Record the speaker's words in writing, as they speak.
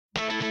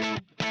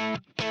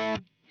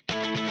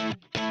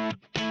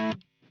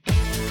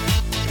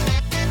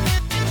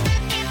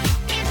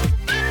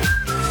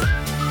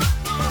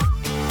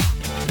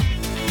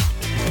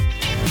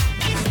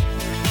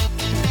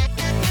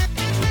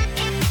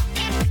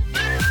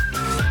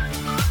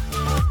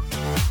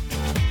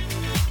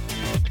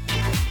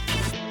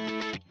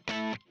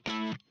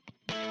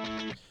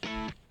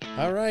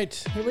All right.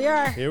 Here we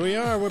are. Here we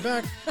are. We're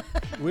back.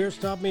 We're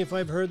Stop Me If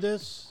I've Heard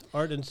This.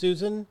 Art and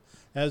Susan,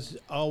 as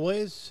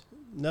always,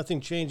 nothing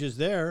changes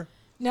there.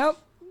 Nope,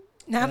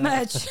 not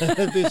much.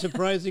 It'd be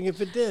surprising if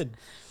it did.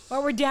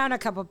 Well, we're down a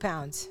couple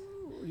pounds.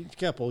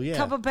 Couple, yeah.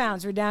 Couple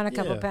pounds. We're down a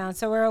couple pounds,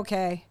 so we're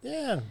okay.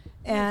 Yeah.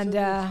 And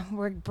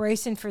we're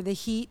bracing for the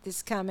heat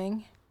that's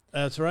coming.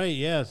 That's right.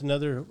 Yeah, it's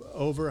another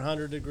over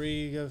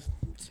 100-degree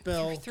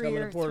spell coming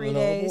to Portland. 3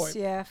 days. Oh, boy.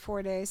 Yeah,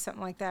 4 days,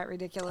 something like that.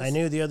 Ridiculous. I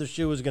knew the other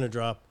shoe was going to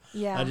drop.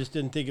 Yeah. I just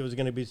didn't think it was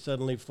going to be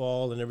suddenly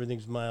fall and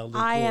everything's mild and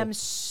cool. I am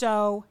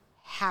so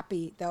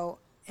happy though,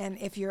 and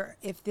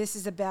if this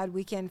is a bad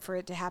weekend for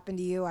it to happen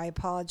to you, I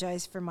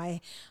apologize for my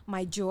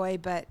joy,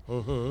 but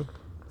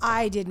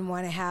I didn't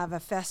want to have a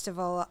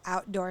festival,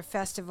 outdoor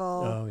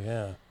festival. Oh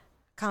yeah.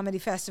 Comedy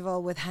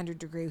festival with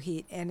 100-degree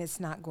heat, and it's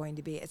not going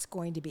to be. It's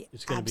going to be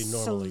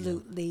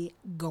absolutely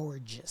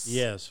gorgeous.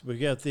 Yes, we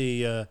got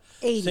the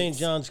St.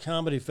 John's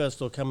Comedy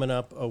Festival coming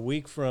up a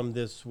week from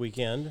this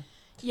weekend.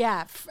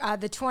 Yeah,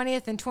 the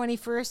 20th and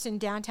 21st in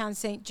downtown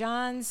St.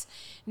 John's,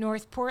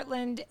 North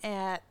Portland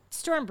at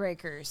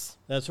Stormbreakers.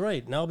 That's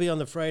right, and I'll be on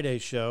the Friday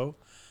show.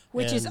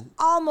 Which is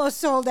almost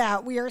sold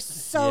out. We are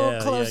so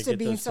close to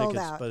being sold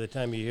out. By the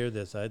time you hear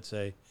this, I'd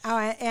say. Oh,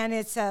 and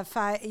it's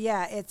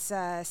it's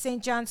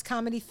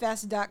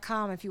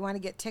stjohnscomedyfest.com if you want to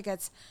get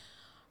tickets.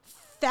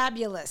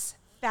 Fabulous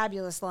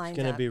lineup. It's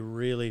going to be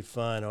really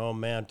fun. Oh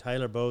man,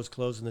 Tyler Bowe's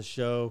closing the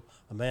show.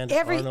 Amanda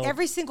Arnold.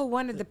 Every single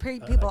one of the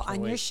people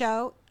on your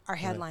show are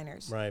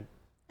headliners. Right.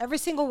 Every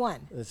single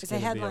one is a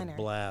headliner. Be a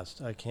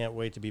blast. I can't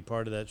wait to be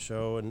part of that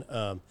show. And,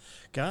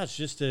 gosh,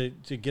 just to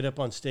get up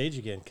on stage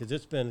again, because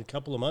it's been a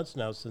couple of months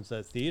now since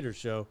that theater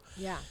show.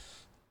 Yeah.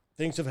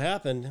 Things have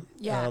happened.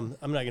 Yeah. I'm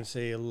not going to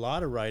say a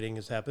lot of writing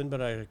has happened,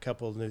 but I have a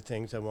couple of new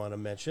things I want to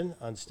mention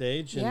on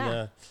stage.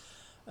 Yeah.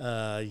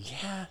 And,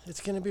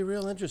 it's going to be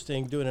real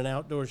interesting doing an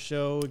outdoor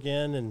show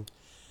again. And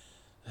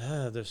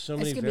there's so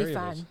many variables. It's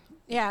going to be fun.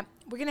 Yeah.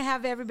 We're going to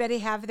have everybody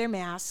have their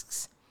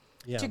masks.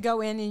 Yeah. To go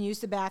in and use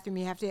the bathroom,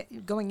 you have to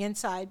going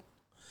inside.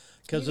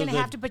 You're going to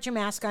have to put your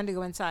mask on to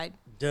go inside.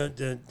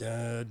 Delta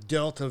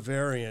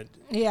variant.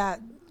 Yeah,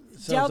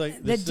 sounds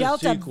like this is a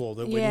sequel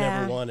that we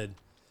never wanted.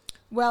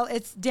 Well,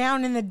 it's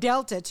down in the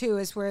Delta too,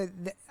 is where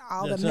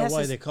all the messes. That's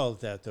not why they call it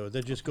that, though.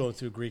 They're just going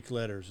through Greek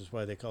letters. Is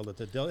why they called it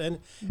the Delta.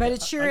 But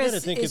it sure is. I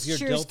think if you're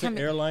Delta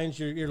Airlines,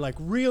 you're like,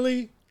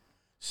 really?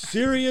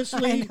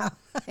 Seriously?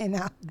 I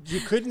know.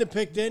 You couldn't have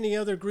picked any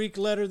other Greek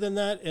letter than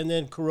that, and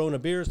then Corona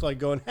Beer's like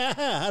going, ha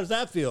ha, how does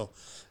that feel?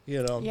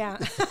 You know? Yeah.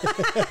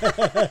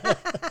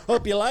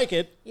 Hope you like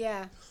it.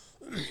 Yeah.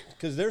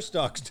 Because their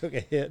stocks took a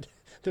hit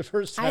the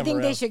first time I think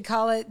around. they should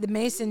call it the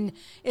Mason.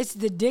 It's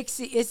the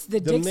Dixie. It's the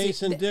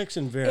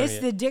Mason-Dixon variant. It's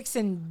the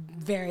Dixon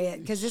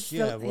variant because it's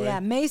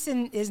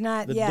Mason is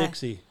not the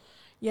Dixie.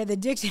 Yeah, the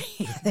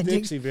Dixie. The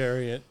Dixie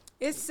variant.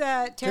 It's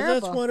terrible.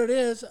 That's what it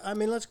is. I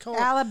mean, let's call it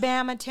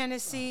Alabama,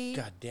 Tennessee,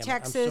 God damn it.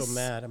 Texas.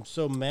 I'm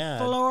so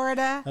mad.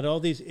 Florida. And all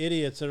these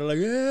idiots that are like,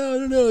 I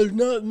don't know, there's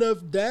not enough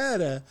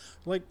data.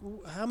 Like,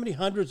 how many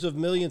hundreds of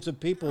millions of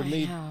people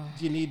do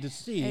you need to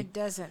see? It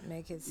doesn't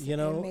make it. You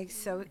know,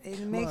 it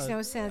makes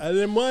no sense. And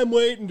then I'm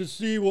waiting to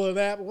see what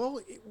happens.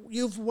 Well,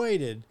 you've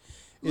waited.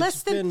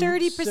 Less than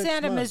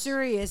 30% of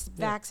Missouri is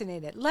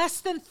vaccinated. Less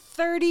than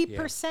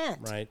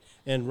 30%. Right.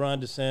 And Ron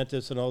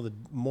DeSantis and all the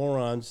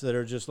morons that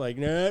are just like,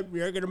 nah,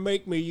 you're going to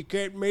make me. You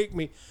can't make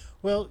me.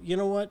 Well, you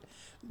know what?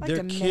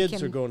 Their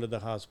kids are going to the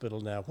hospital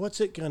now.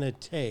 What's it going to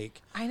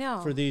take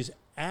for these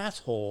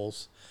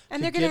assholes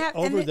to get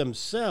over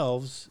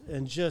themselves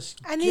and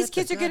just And these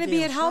kids are going to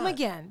be at home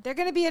again. They're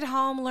going to be at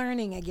home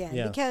learning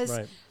again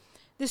because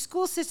the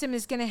school system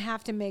is going to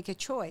have to make a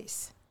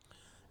choice.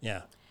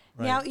 Yeah.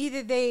 Right. Now,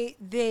 either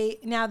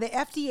now the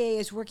FDA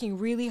is working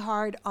really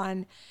hard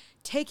on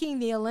taking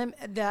the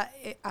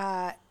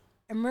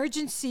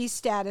emergency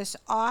status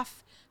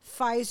off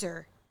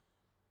Pfizer.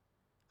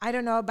 I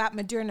don't know about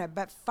Moderna,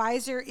 but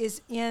Pfizer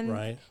is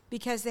in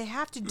because they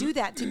have to do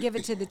that to give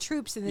it to the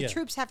troops, and the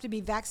troops have to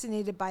be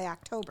vaccinated by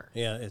October.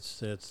 Yeah, it's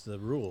the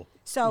rule.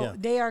 So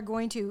they are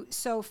going to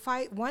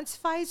once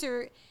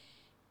Pfizer,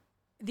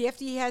 the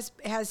FDA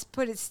has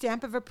put its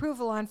stamp of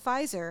approval on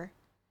Pfizer.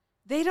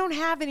 They don't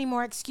have any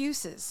more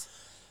excuses.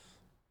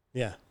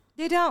 Yeah.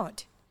 They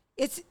don't.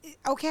 It's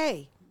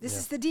okay. This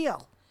is the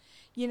deal.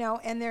 You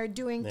know, and they're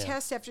doing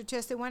test after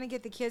test. They want to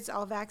get the kids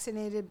all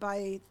vaccinated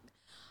by,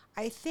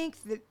 I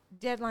think the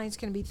deadline's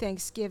going to be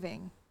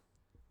Thanksgiving.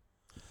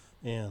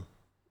 Yeah.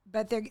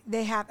 But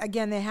they have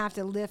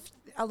to lift.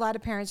 A lot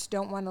of parents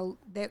don't want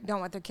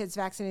their kids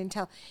vaccinated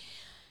until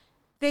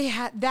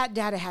that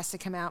data has to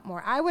come out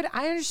more. I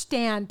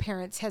understand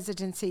parents'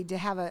 hesitancy to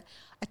have a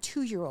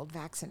 2-year-old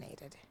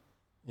vaccinated.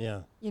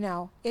 Yeah. You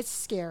know, it's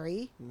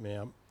scary.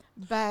 Yeah.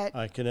 But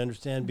I can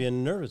understand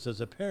being nervous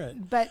as a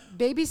parent. But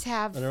babies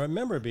have... And I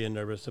remember being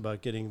nervous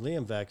about getting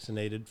Liam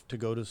vaccinated to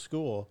go to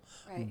school.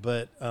 Right.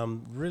 But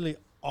really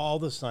all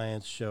the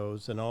science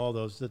shows and all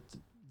those that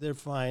they're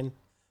fine.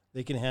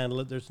 They can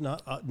handle it. There's no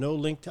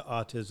link to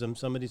autism.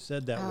 Somebody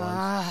said that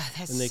once.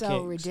 That's and they so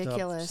can't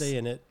ridiculous. Stop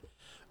saying it.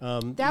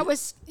 That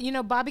was,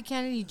 Bobby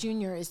Kennedy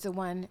Jr. is the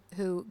one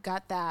who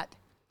got that.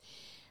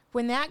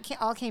 When that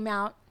all came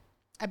out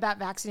about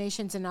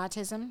vaccinations and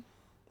autism,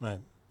 right,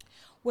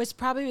 was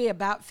probably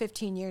about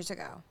 15 years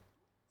ago.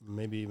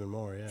 Maybe even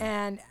more, yeah.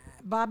 And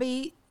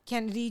Bobby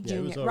Kennedy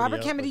Jr.,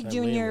 Robert Kennedy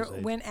Jr.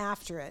 went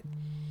after it.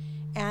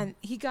 And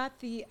he got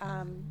the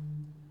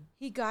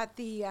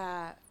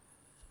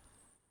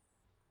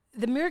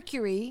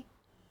mercury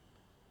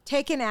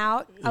taken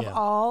out of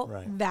all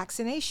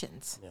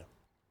vaccinations. Yeah.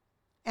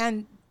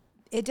 And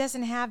it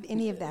doesn't have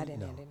any of that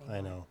in it anymore.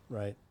 I know,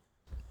 right.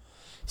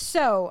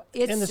 So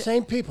it's... And the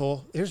same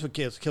people, here's what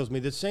kills me.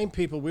 The same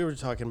people, we were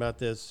talking about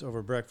this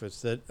over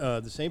breakfast, that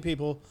the same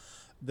people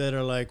that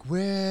are like,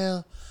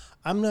 well,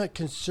 I'm not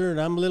concerned.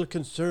 I'm a little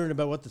concerned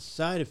about what the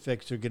side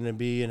effects are going to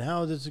be and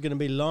how this is going to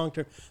be long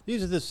term.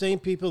 These are the same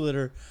people that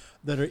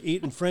are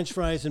eating French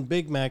fries and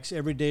Big Macs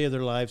every day of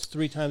their lives,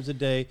 3 times a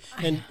day,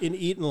 and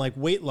eating like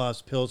weight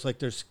loss pills, like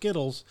they're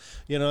Skittles.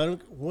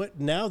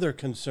 Now they're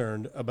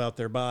concerned about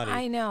their body.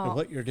 I know. And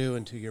what you're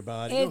doing to your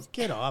body.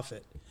 Get off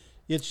it.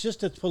 It's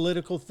just a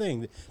political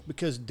thing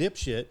because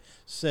dipshit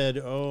said,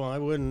 oh, I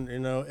wouldn't,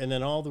 and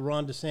then all the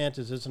Ron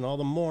DeSantis and all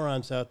the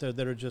morons out there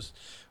that are just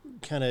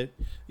kind of,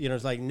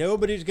 it's like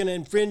nobody's going to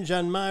infringe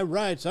on my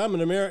rights. I'm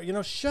an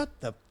American. Shut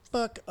the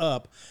fuck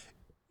up.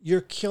 You're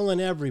killing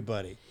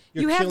everybody.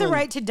 You have the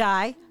right to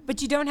die,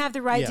 but you don't have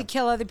the right to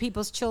kill other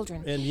people's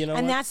children.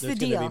 And that's the deal.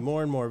 There's going to be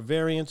more and more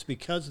variants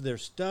because of their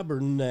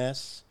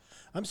stubbornness.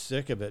 I'm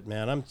sick of it,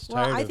 man. I'm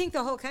tired. Well, I think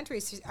the whole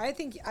country. I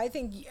think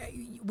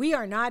we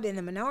are not in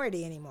the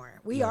minority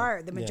anymore. We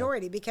are the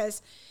majority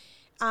because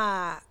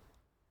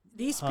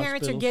these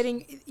parents are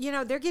getting.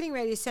 They're getting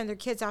ready to send their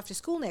kids off to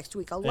school next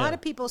week. A lot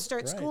of people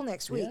start school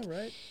next week. Yeah,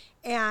 right.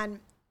 And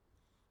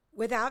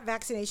without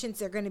vaccinations,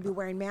 they're going to be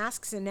wearing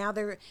masks. And now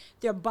they're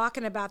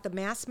balking about the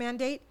mask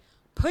mandate.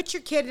 Put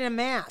your kid in a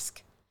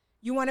mask.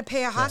 You want to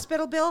pay a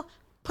hospital bill?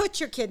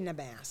 Put your kid in a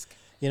mask.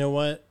 You know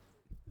what?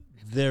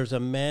 There's a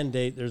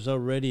mandate. There's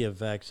already a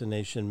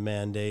vaccination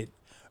mandate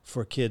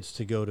for kids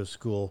to go to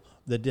school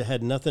that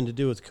had nothing to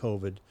do with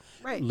COVID.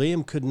 Right.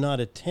 Liam could not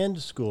attend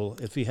school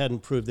if he hadn't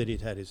proved that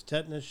he'd had his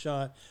tetanus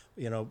shot,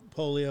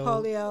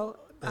 polio.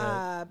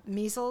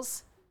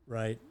 Measles.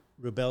 Right.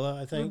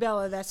 Rubella, I think.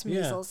 Rubella, that's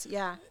measles,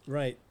 yeah.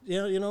 Right.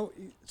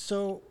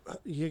 So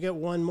you get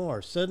one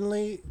more.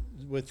 Suddenly,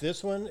 with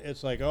this one,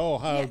 it's like, oh,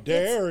 how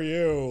dare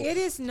you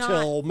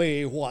tell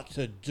me what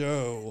to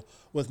do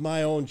with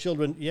my own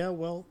children. Yeah,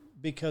 well,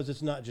 because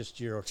it's not just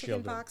your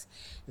children. Chickenpox.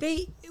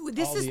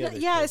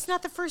 It's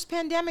not the first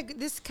pandemic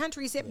this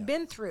country's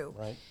been through.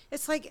 Right.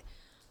 It's like,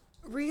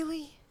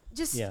 really?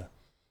 Just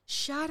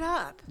shut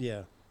up.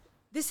 Yeah.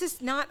 This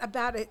is not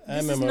about it.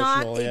 I'm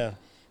emotional,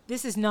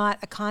 This is not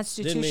a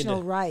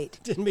constitutional right.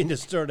 Didn't mean to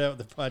start out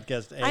the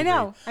podcast angry. I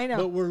know.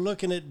 But we're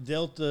looking at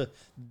Delta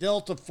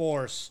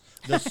Force,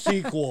 the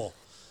sequel.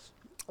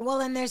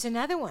 Well, and there's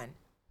another one.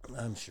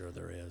 I'm sure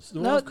there is.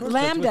 No,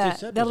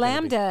 Lambda, the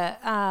Lambda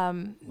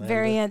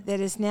variant that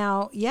is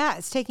now,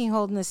 it's taking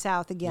hold in the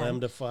South again.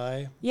 Lambda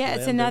Phi. Yeah,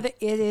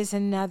 it's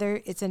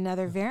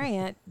another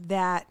variant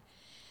that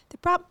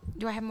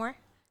do I have more?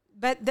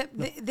 But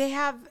they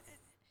have.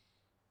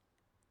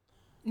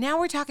 Now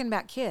we're talking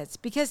about kids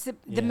because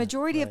the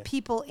majority of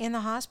people in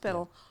the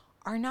hospital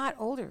are not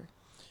older.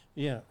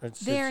 Yeah,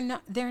 it's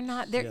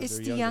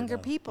the younger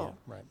people.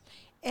 Yeah, right.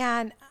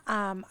 And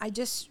I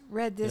just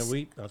read this.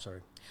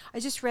 I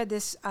just read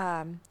this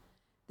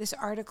this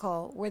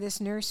article where this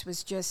nurse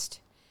was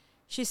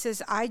she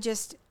says, I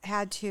just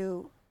had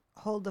to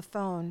hold the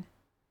phone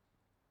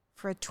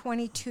for a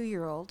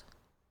 22-year-old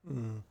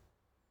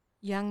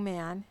young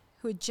man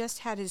who had just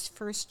had his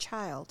first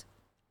child.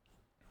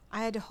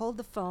 I had to hold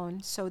the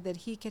phone so that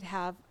he could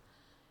have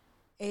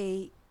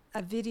a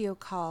video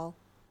call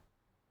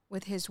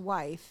with his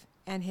wife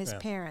and his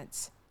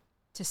parents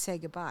to say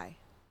goodbye.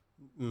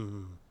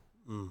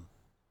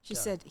 She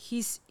said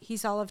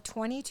he's all of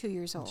 22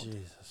 years old.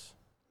 Jesus.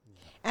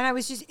 And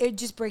it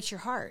just breaks your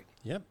heart.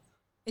 Yep.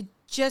 It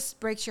just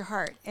breaks your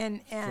heart.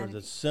 And for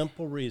the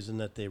simple reason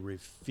that they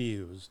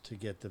refuse to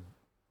get the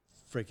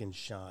freaking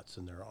shots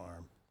in their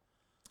arm.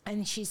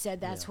 And she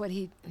said that's what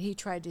he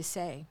tried to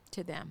say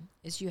to them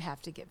is you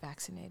have to get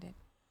vaccinated.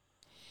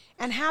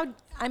 And how do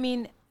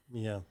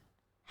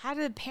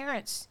the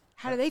parents,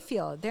 how do they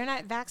feel? They're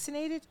not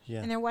vaccinated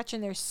and they're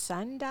watching their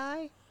son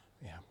die?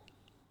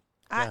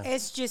 Yeah.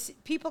 It's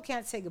just, people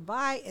can't say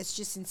goodbye. It's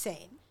just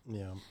insane.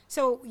 Yeah.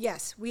 So,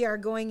 yes, we are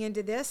going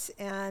into this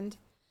and...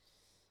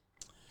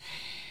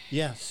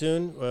 Yeah,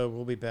 soon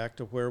we'll be back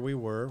to where we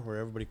were, where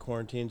everybody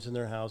quarantines in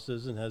their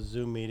houses and has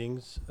Zoom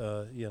meetings,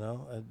 We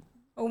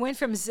went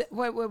from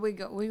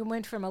We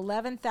went from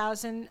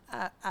 11,000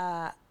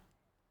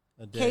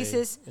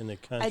 cases in the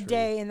country. a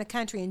day in the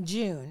country in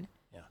June,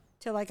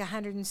 to like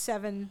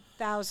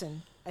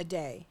 107,000 a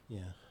day. Yeah.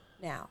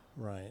 Now.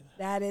 Right.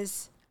 That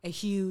is a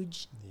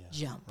huge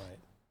jump. Right.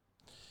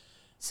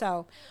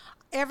 So,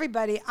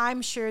 everybody,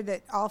 I'm sure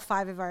that all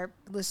 5 of our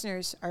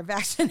listeners are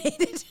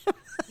vaccinated.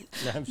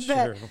 I'm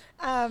sure.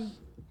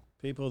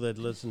 People that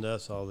listen to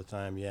us all the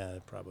time, yeah,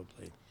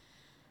 probably.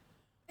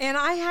 And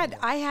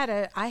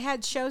I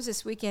had shows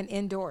this weekend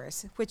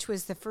indoors, which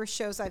was the first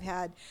shows I've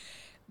had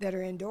that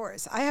are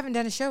indoors. I haven't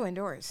done a show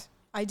indoors.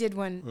 I did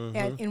one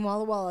in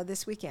Walla Walla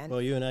this weekend.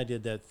 Well, you and I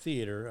did that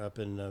theater up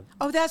in...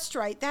 oh, that's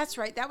right.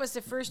 That was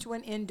the first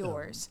one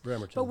indoors.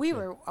 Bremerton. But we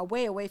were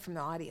way away from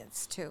the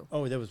audience, too.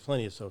 Oh, there was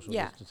plenty of social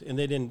distance. And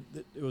they didn't...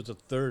 It was a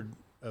third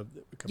of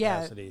the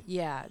capacity.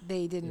 Yeah,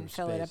 they didn't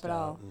fill it up at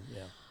all. And,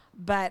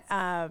 but,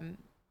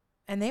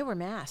 and they were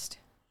masked.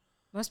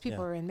 Most people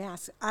were in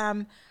masks.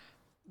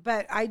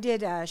 But I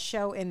did a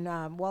show in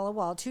Walla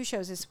Walla, 2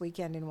 shows this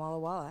weekend in Walla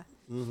Walla.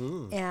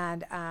 Mm-hmm.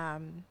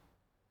 And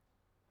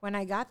when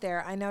I got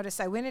there, I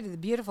noticed I went into the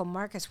beautiful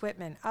Marcus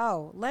Whitman.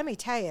 Oh, let me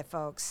tell you,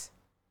 folks,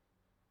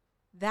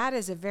 that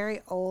is a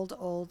very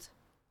old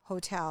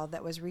hotel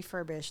that was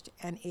refurbished,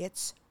 and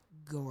it's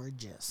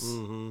gorgeous.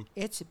 Mm-hmm.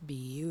 It's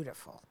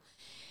beautiful.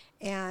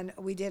 And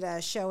we did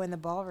a show in the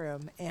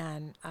ballroom,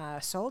 and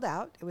sold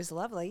out. It was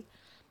lovely.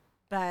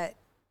 But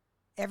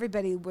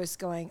everybody was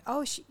going,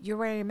 oh, you're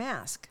wearing a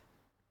mask.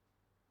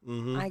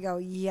 Mm-hmm. I go,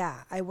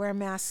 yeah, I wear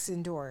masks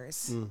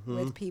indoors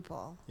with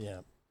people.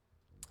 Yeah.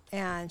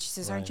 And she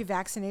says, aren't you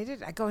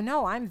vaccinated? I go,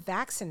 no, I'm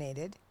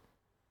vaccinated.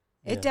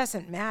 It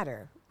doesn't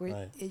matter.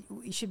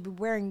 You should be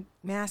wearing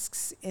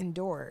masks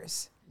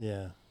indoors.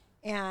 Yeah.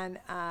 And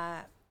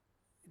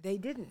they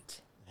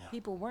didn't. Yeah.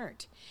 People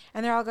weren't.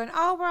 And they're all going,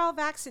 oh, we're all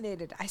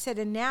vaccinated. I said,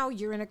 and now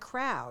you're in a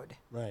crowd.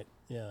 Right,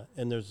 yeah.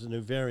 And there's a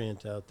new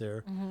variant out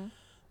there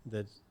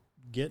that's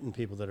getting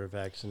people that are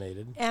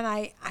vaccinated. And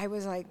I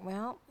was like,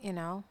 well,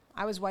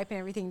 I was wiping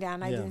everything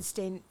down. I didn't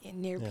stay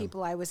near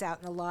people. I was out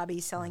in the lobby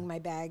selling my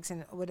bags,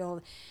 and would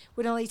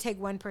only take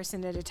one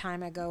person at a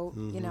time. I go,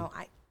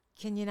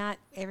 can you not,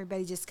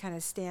 everybody just kind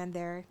of stand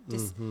there?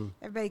 Just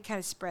everybody kind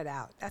of spread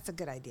out. That's a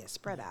good idea,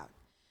 spread out.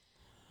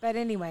 But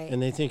anyway.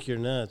 And they think you're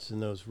nuts in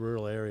those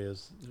rural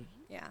areas.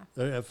 Yeah.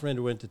 A friend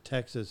who went to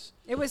Texas.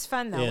 It was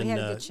fun, though. We had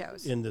good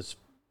shows. In this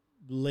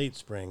late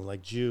spring,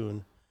 like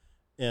June.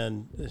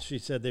 And she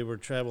said they were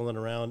traveling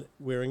around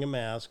wearing a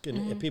mask,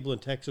 and people in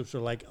Texas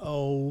were like,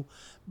 oh,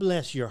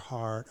 bless your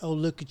heart. Oh,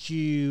 look at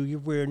you. You're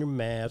wearing your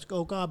mask.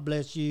 Oh, God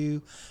bless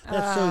you.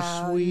 That's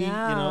so sweet.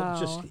 No.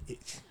 Just,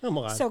 come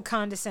on. So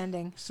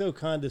condescending. So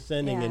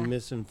condescending and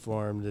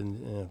misinformed,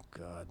 and, oh,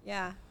 God.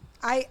 Yeah.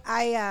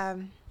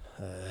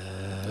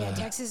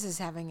 Texas is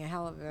having a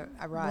hell of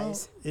a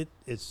rise. Well,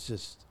 it's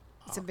just,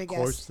 it's a big of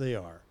course they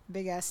are.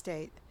 Big ass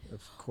state.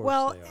 Of course they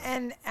are.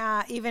 And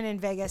even in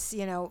Vegas,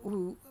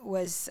 who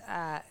was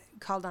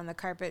called on the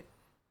carpet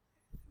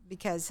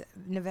because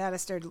Nevada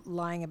started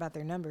lying about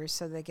their numbers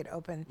so they could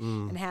open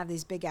and have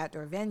these big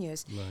outdoor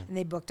venues, and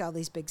they booked all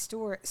these big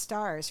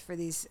stars for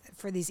these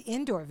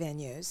indoor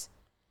venues.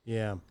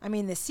 Yeah. I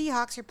mean, the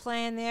Seahawks are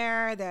playing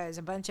there. There's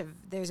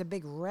a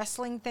big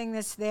wrestling thing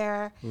that's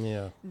there.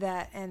 Yeah.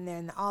 And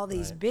then all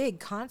these big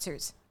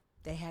concerts,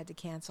 they had to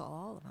cancel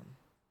all of them.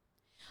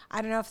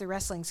 I don't know if the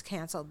wrestling's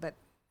canceled, but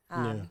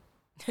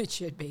it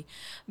should be.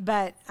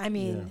 But I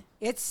mean,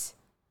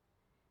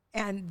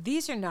 and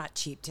these are not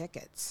cheap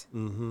tickets.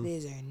 Mm-hmm.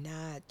 These are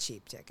not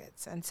cheap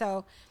tickets. And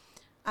so,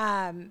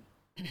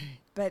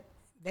 but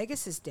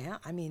Vegas is down.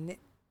 I mean,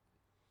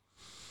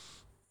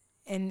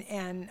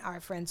 and our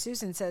friend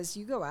Susan says,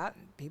 you go out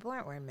and people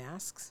aren't wearing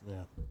masks.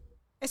 Yeah.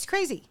 It's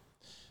crazy.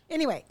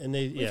 Anyway, and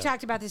we've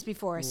talked about this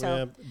before.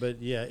 So,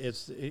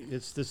 it's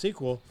the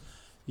sequel.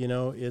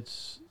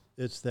 It's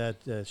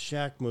that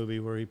Shaq movie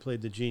where he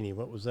played the genie.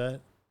 What was that?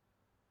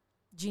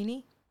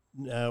 Genie?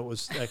 It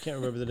was, I can't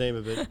remember the name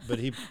of it, but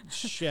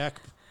Shaq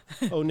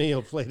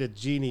O'Neal played a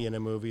genie in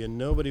a movie, and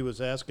nobody was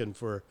asking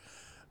for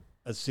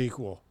a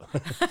sequel.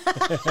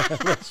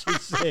 Let's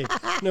just say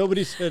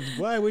nobody said,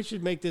 "Why we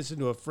should make this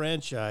into a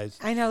franchise."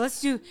 I know. Let's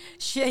do,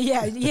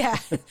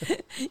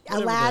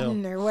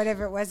 Aladdin or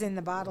whatever it was in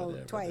the bottle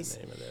twice.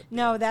 The name of that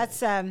no, that's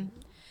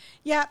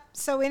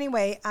So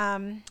anyway,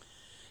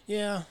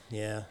 Yeah.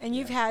 And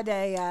you've had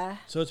a...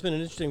 so it's been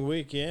an interesting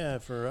week,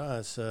 for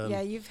us.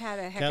 You've had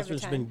a heck Catherine's of a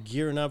time. been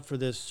gearing up for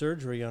this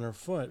surgery on her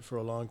foot for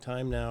a long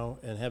time now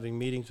and having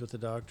meetings with the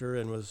doctor,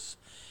 and was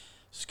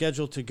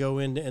scheduled to go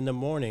in the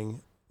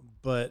morning,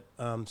 but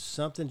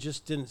something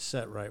just didn't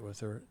set right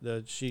with her.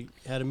 She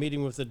had a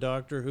meeting with the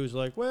doctor who's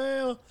like,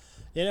 well,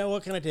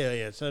 what can I tell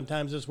you?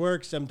 Sometimes this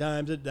works,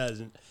 sometimes it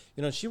doesn't.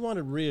 She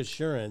wanted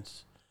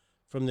reassurance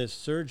from this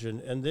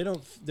surgeon, and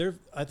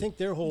I think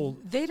their whole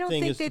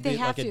thing is to be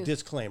like a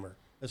disclaimer.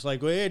 It's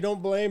like, well, hey,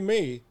 don't blame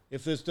me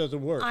if this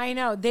doesn't work. I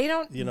know they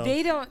don't.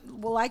 They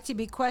don't like to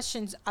be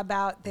questions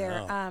about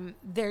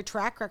their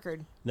track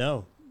record.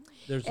 No,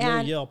 there's no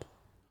Yelp.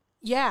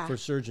 Yeah. For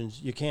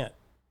surgeons, you can't.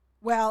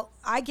 Well,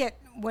 I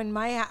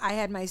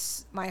had my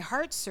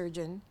heart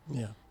surgeon.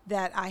 Yeah.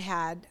 That I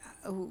had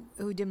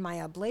who did my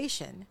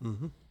ablation.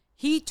 Mm-hmm.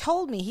 He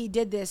told me he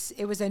did this.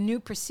 It was a new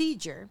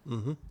procedure.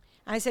 Mm-hmm.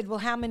 I said, well,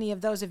 how many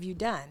of those have you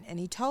done? And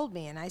he told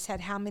me, and I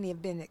said, how many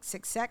have been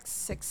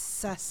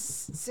successful?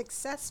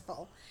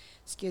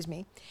 Excuse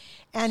me.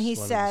 And he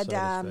said,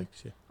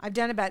 I've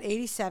done about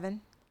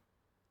 87.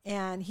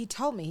 And he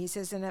told me, he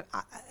says, and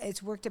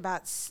it's worked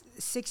about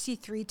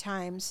 63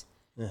 times.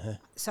 Uh-huh.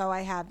 So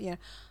I have, and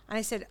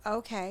I said,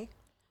 okay.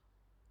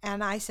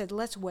 And I said,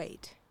 let's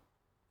wait.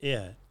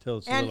 Yeah, till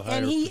it's a little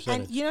higher percentage.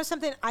 And you know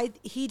something?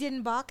 He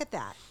didn't balk at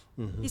that.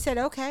 Mm-hmm. He said,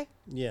 okay.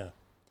 Yeah.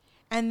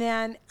 And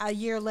then a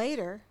year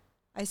later,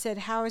 I said,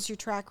 how is your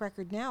track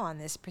record now on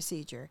this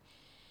procedure?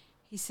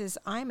 He says,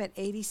 I'm at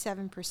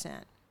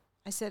 87%.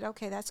 I said,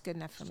 okay, that's good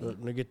enough for me.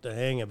 Starting to get the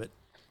hang of it.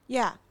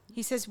 Yeah.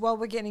 He says, well,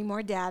 we're getting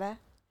more data.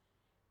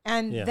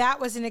 And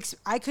that was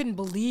I couldn't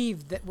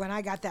believe that when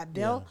I got that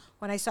bill,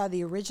 when I saw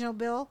the original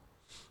bill,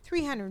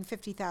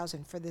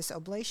 $350,000 for this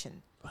ablation.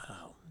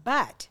 Wow.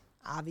 But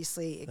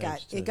obviously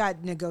it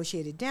got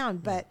negotiated down.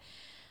 But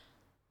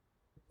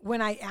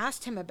when I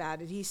asked him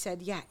about it, he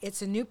said, yeah,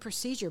 it's a new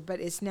procedure,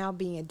 but it's now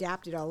being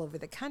adapted all over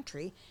the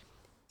country.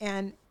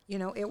 And,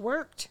 it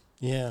worked.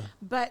 Yeah.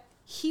 But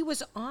he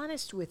was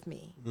honest with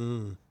me.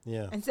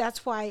 Yeah. And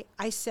that's why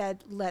I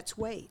said, let's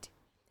wait.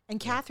 And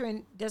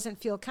Catherine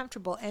doesn't feel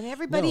comfortable. And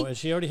everybody... No, and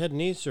she already had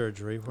knee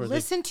surgery where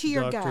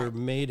the doctor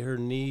made her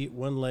knee,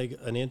 one leg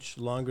an inch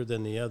longer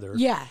than the other.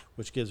 Yeah.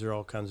 Which gives her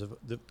all kinds of...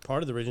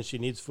 part of the reason she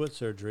needs foot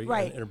surgery.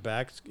 Right. And her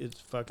back, it's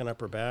fucking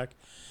up her back.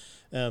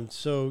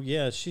 So,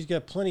 she's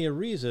got plenty of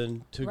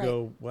reason to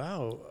go,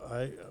 wow,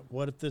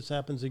 what if this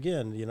happens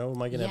again?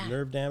 Am I going to have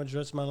nerve damage the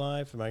rest of my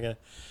life? Am I going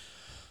to...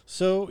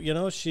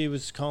 So, she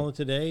was calling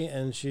today,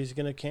 and she's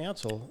going to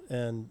cancel.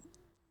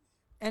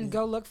 And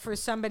go look for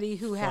somebody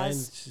who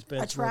has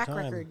a track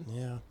record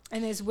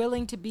and is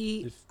willing to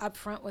be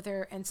upfront with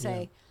her and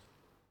say,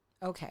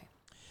 okay.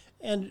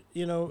 And,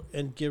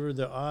 and give her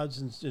the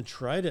odds and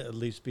try to at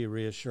least be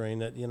reassuring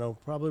that,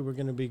 probably we're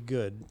going to be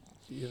good,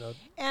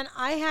 And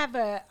I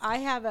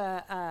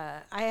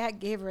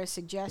gave her a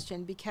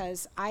suggestion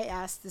because I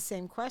asked the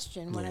same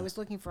question when I was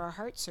looking for a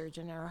heart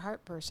surgeon or a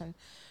heart person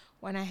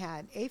when I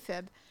had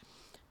AFib.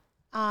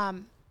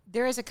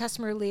 There is a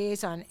customer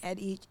liaison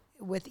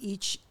with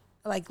each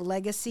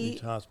Legacy,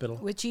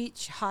 with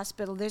each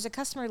hospital, there's a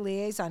customer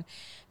liaison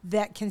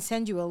that can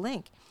send you a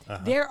link.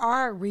 There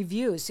are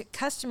reviews.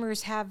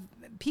 Customers have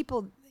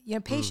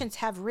patients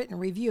have written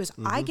reviews.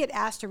 Mm-hmm. I get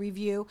asked a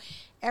review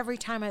every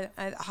time at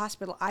a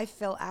hospital. I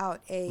fill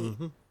out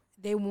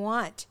they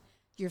want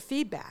your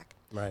feedback.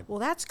 Right. Well,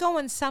 that's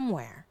going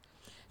somewhere.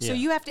 So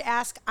you have to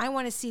ask, I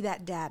want to see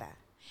that data.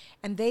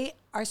 And they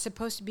are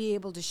supposed to be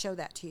able to show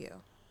that to you.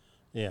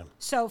 Yeah.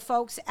 So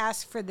folks,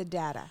 ask for the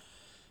data.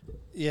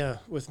 Yeah,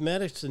 with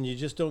medicine, you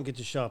just don't get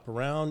to shop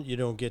around. You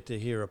don't get to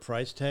hear a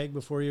price tag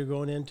before you're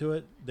going into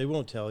it. They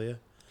won't tell you.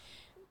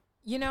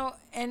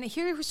 And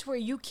here's where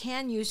you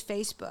can use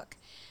Facebook,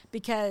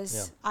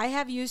 because I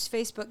have used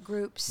Facebook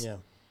groups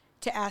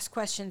to ask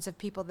questions of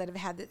people that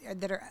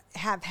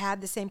have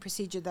had the same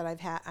procedure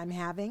that I'm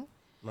having.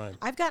 Right.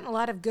 I've gotten a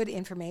lot of good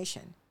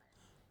information.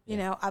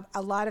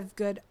 A lot of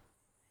good.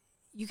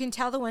 You can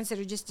tell the ones that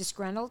are just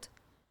disgruntled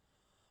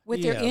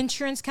with their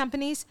insurance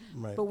companies,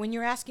 but when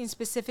you're asking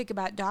specific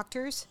about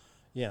doctors,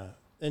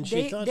 and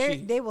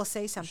they will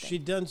say something.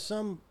 She'd done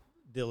some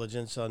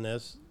diligence on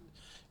this,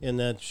 in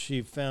that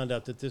she found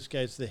out that this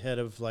guy's the head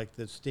of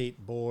the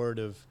state board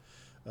of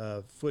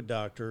foot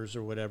doctors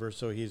or whatever,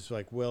 so he's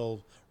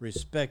well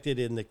respected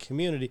in the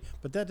community,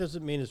 but that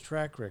doesn't mean his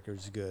track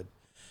record's good.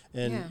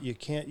 And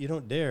you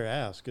don't dare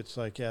ask. It's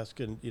like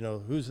asking,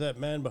 who's that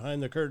man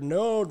behind the curtain?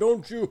 No,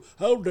 don't you?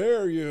 How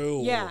dare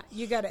you? Yeah,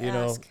 you got to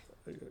ask.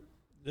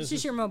 This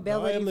is your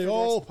mobility. I am the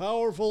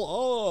all-powerful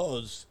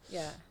Oz.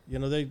 Yeah.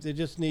 They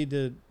just need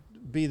to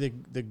be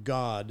the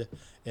God,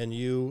 and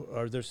you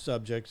are their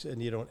subjects,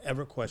 and you don't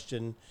ever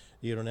question,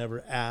 you don't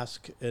ever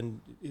ask,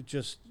 and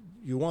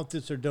you want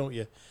this or don't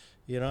you?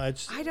 I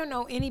don't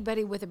know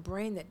anybody with a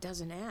brain that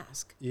doesn't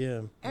ask.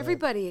 Yeah.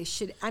 Everybody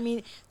should. I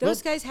mean,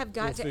 those guys have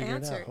got to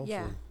answer.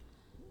 Yeah.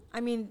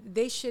 I mean,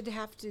 they should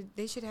have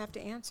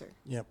to answer.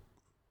 Yep.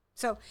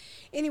 So,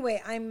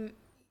 anyway, I'm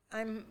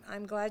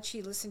glad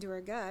she listened to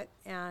her gut,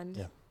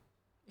 and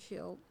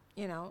she'll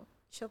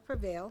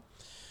prevail.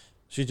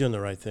 She's doing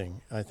the right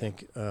thing. I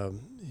think,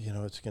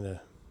 it's going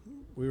to,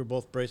 we were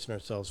both bracing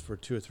ourselves for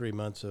 2 or 3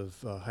 months of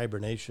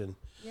hibernation.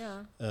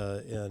 Yeah.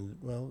 And,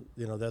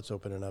 that's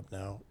opening up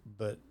now.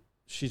 But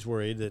she's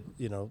worried that,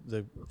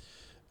 the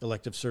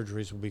elective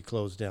surgeries will be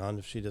closed down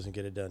if she doesn't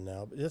get it done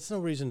now. But that's no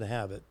reason to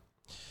have it.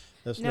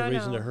 That's no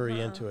reason to hurry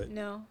into it.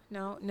 No.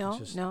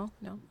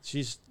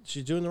 She's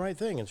doing the right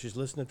thing, and she's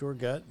listening to her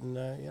gut, and,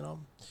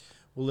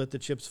 we'll let the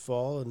chips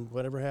fall, and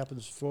whatever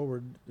happens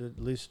forward,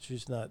 at least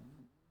she's not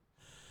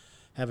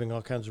having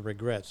all kinds of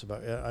regrets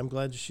about it. I'm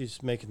glad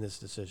she's making this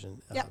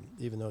decision,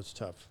 even though it's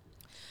tough.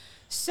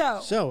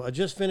 So I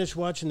just finished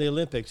watching the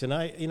Olympics, and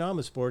I'm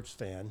a sports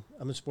fan.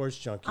 I'm a sports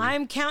junkie.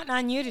 I'm counting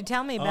on you to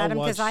tell me about them,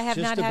 because I have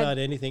not had just about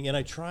anything. And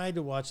I tried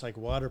to watch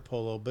water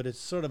polo, but it's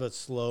sort of a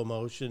slow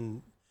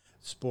motion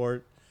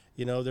sport,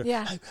 You know, they're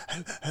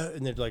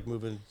and they're like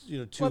moving,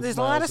 2 there's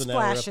miles a an lot of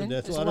hour splashing. up and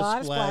down. There's a lot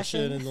of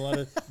splashing and a lot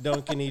of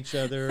dunking each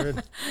other.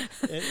 And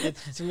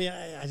it's to me,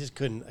 I just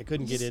couldn't. I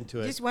couldn't get into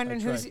it. Just wondering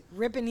who's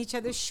ripping each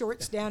other's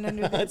shorts down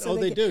under that. So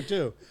they do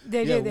too.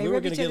 They do. They we were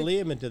going to get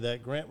Liam into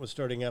that. Grant was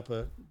starting up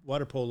a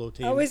water polo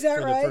team is that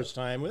for right? the first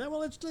time. Well,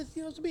 let's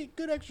it'll be a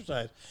good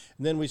exercise.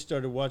 And then we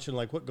started watching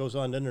like what goes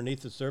on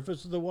underneath the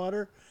surface of the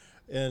water.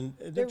 And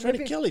they're trying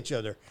to kill each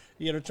other,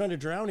 trying to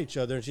drown each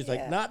other. And she's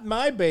like, not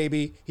my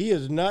baby. He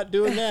is not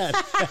doing that.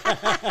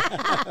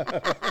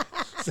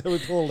 So we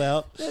pulled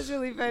out. That's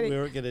really funny. We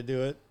weren't going to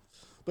do it.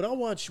 But I'll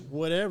watch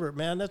whatever,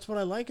 man. That's what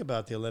I like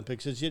about the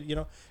Olympics is,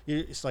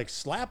 it's like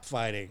slap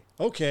fighting.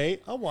 Okay,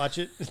 I'll watch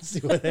it and see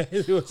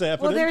what's happening.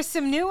 Well, there's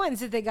some new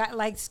ones that they got,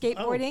 like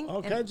skateboarding.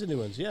 All kinds of new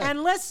ones, yeah. And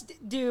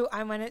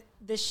I want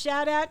the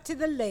shout out to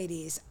the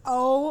ladies.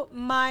 Oh,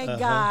 my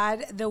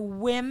God. The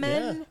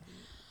women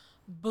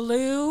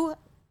blew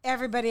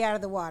everybody out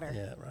of the water.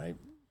 Yeah, right.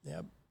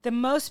 Yeah. The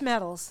most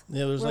medals.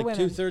 Yeah, there was like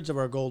women. 2/3 of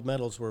our gold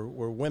medals were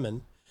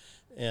women,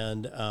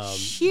 and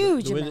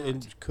huge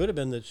amount. It could have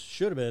been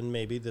should have been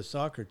maybe the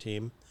soccer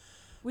team.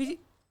 We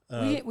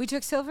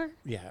took silver.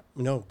 Yeah,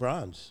 no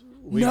bronze.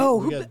 We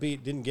got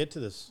beat. Didn't get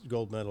to this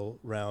gold medal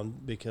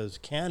round because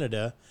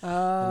Canada, in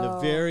the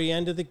very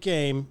end of the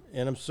game,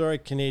 and I'm sorry,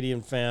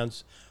 Canadian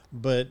fans.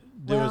 But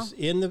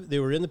they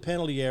were in the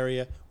penalty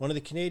area. One of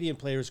the Canadian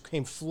players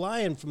came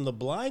flying from the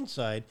blind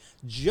side,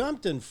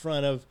 jumped in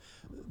front of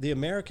the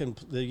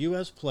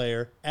U.S.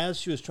 player as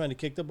she was trying to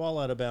kick the ball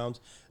out of bounds,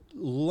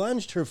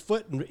 lunged her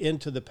foot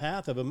into the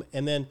path of him,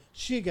 and then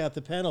she got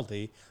the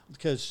penalty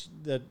because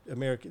the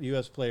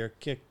U.S. player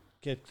kicked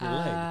her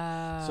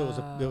leg. So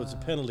it was a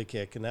penalty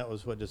kick, and that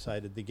was what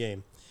decided the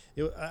game.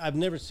 I've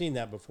never seen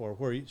that before,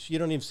 where you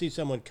don't even see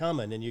someone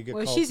coming and you get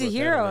called for a penalty. She's a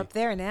hero up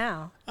there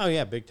now. Oh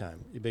yeah, big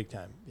time,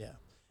 yeah.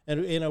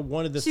 And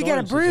one of the she got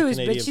a bruise,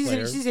 but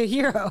she's a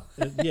hero.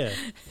 Yeah,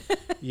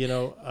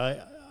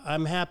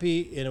 I'm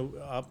happy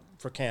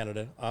for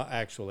Canada.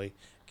 Actually,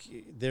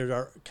 there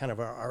are kind of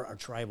our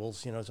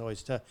tribals. It's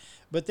always tough,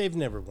 but they've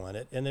never won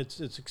it, and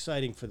it's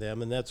exciting for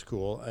them, and that's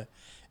cool.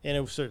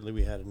 And certainly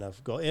we had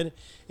enough goal. And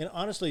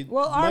honestly,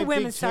 our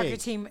women's soccer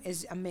team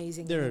is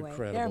amazing. They're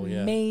incredible.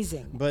 They're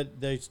amazing.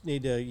 But they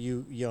need to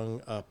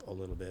young up a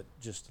little bit,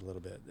 just a little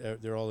bit.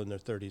 They're all in their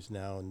 30s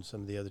now, and some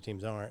of the other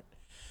teams aren't.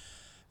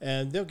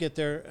 And they'll get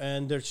there,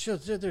 and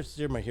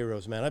they're my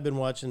heroes, man. I've been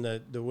watching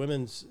the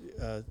women's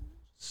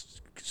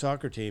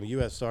soccer team,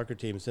 U.S. soccer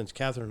team, since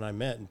Catherine and I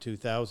met in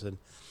 2000.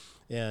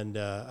 And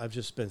I've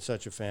just been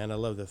such a fan. I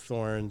love the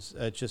Thorns.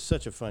 It's just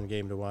such a fun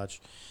game to watch.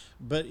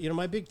 But,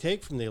 my big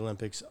take from the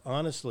Olympics,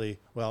 honestly,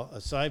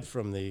 aside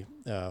from the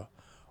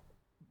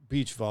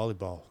beach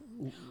volleyball.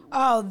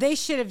 Oh, they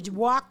should have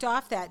walked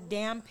off that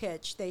damn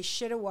pitch. They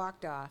should have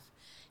walked off.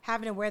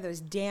 Having to wear those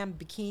damn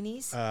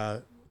bikinis.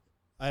 I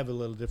have a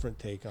little different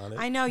take on it.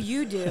 I know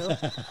you do.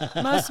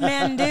 Most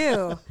men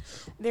do.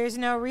 There's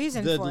no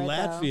reason for it, The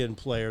Latvian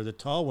player, the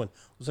tall one,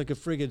 was like a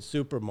friggin'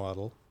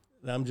 supermodel.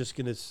 And I'm just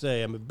going to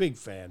say I'm a big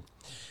fan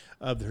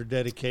of her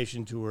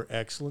dedication to her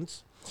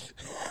excellence.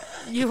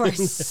 You are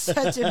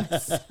such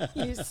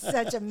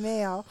a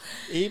male.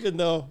 Even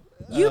though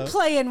you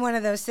play in one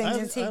of those things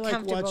and see how like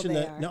comfortable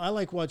they are. No, I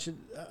like watching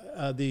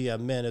the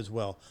men as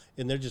well,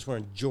 and they're just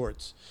wearing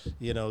jorts.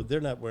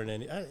 They're not wearing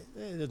any. It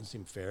doesn't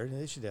seem fair.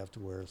 They should have to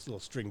wear a little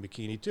string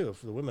bikini too,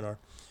 if the women are.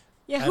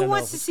 Yeah, who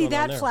wants to see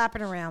that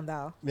flapping around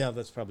though? Yeah,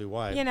 that's probably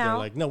why. They're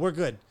like, no, we're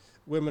good.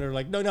 Women are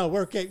like, no,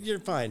 we're okay. You're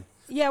fine.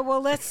 Yeah,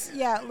 well, let's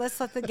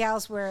let the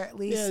gals wear at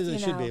least. Yeah, they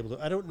should be able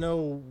to. I don't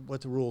know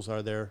what the rules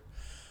are there.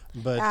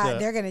 But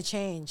they're going to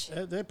change.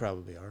 They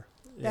probably are.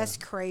 Yeah. That's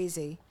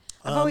crazy.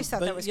 I've always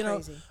thought that was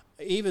crazy.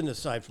 Even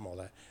aside from all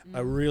that,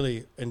 I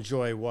really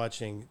enjoy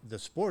watching the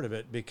sport of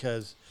it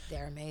because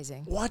they're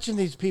amazing. Watching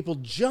these people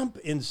jump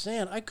in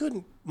sand,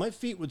 my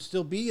feet would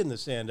still be in the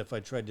sand if I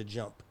tried to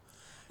jump.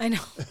 I know.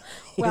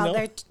 Well,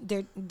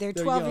 they're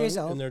 12 years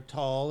old, and they're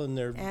tall, and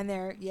they're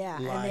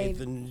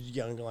lithe and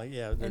young,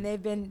 and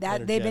they've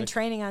been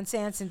training on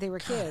sand since they were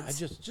kids. I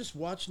just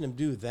watching them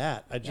do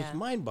that,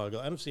 mind boggle.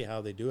 I don't see how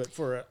they do it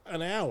for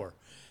an hour.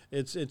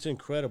 It's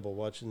incredible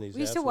watching these. We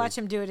used to watch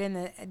them do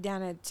it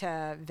down at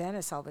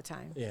Venice all the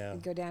time. Yeah,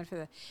 we'd go down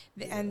for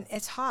and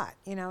it's hot.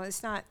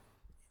 It's not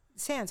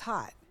sand's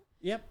hot.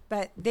 Yep.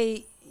 But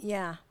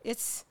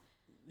it's.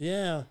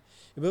 Yeah.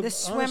 But the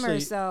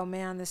swimmers, though,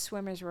 man, the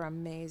swimmers were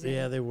amazing.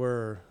 Yeah, they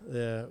were.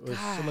 Yeah, it was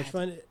so much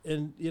fun.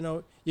 And,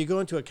 you go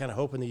into it kind of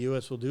hoping the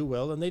U.S. will do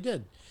well, and they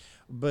did.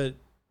 But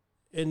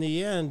in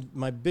the end,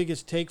 my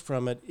biggest take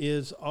from it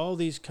is all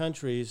these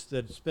countries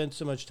that spent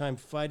so much time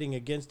fighting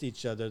against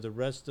each other the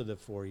rest of the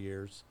 4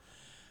 years,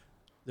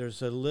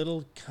 there's a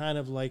little kind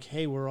of like,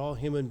 hey, we're all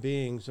human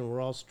beings, and we're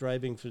all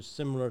striving for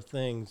similar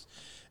things.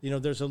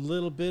 There's a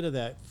little bit of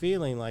that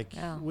feeling like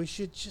we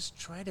should just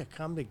try to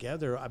come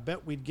together. I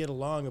bet we'd get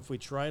along if we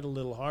tried a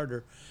little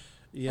harder.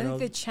 I think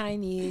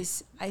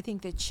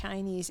the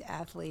Chinese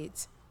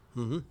athletes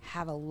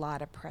have a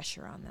lot of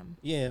pressure on them.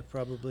 Yeah,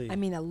 probably. I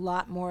mean, a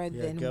lot more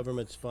than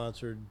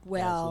government-sponsored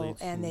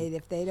athletes. And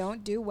if they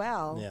don't do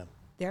well, yeah.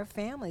 their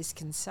families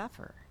can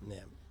suffer. Yeah.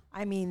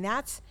 I mean,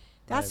 that's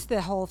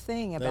the whole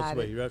thing about it.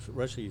 That's the way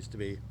Russia used to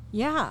be.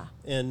 Yeah.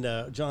 And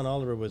John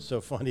Oliver was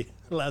so funny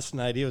last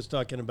night. He was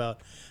talking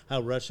about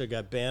how Russia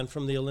got banned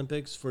from the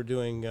Olympics for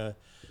doing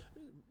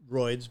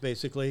roids,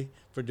 basically,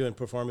 for doing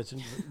performance.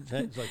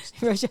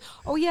 Russia.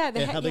 Oh, yeah.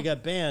 And how they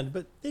got banned.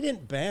 But they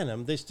didn't ban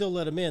them. They still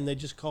let them in. They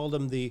just called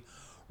them the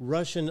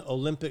Russian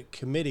Olympic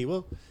Committee.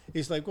 Well,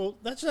 he's like, well,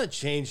 that's not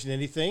changing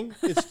anything.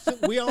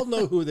 We all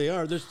know who they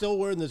are. They're still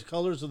wearing the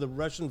colors of the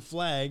Russian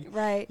flag.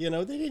 Right. You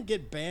know, they didn't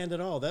get banned at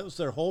all. That was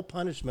their whole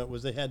punishment,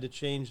 was they had to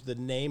change the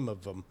name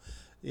of them.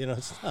 You know,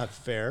 it's not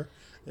fair.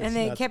 And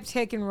they kept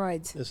taking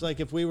roids. It's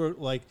like if we were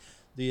like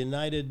the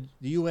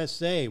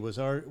USA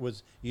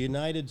was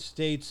United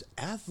States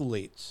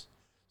Athletes.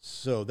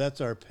 So that's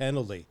our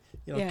penalty.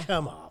 You know,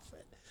 come off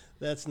it.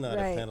 That's not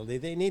a penalty.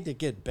 They need to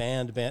get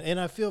banned. And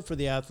I feel for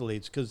the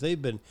athletes because they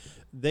went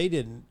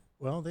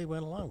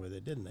along with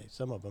it, didn't they?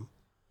 Some of them.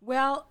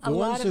 Well, the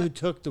ones who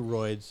took the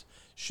roids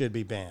should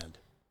be banned.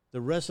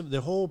 The rest of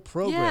the whole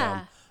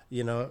program,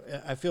 you know,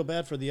 I feel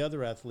bad for the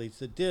other athletes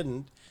that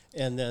didn't.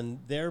 And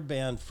then they're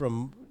banned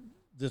from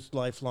this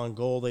lifelong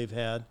goal they've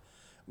had.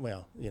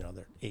 Well, you know,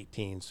 they're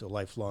 18, so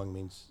lifelong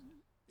means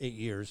 8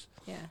 years.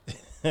 Yeah,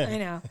 I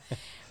know.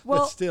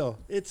 Well, but still,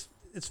 it's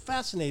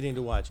fascinating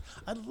to watch.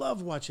 I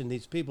love watching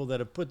these people that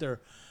have put their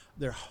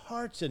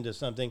hearts into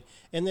something,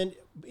 and then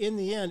in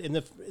the end, in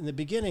the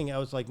beginning, I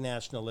was like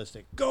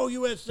nationalistic. Go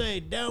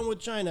USA, down with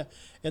China,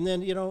 and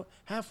then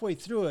halfway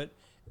through it,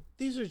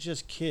 these are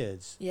just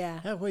kids. Yeah,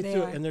 halfway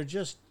through it, and they're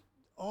just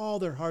all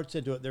their hearts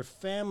into it. Their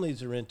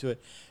families are into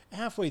it.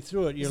 Halfway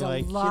through it, you're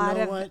like, you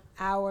know what?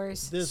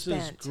 Hours this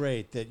spent. Is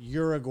great that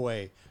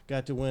Uruguay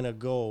got to win a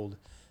gold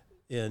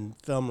in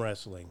thumb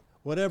wrestling.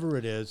 Whatever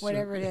it is.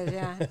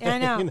 Yeah. I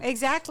know,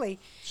 exactly.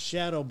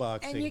 Shadow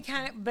boxing. And you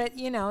but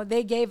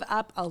they gave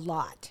up a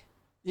lot.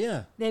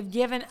 Yeah. They've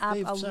given up a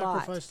lot. They've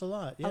sacrificed a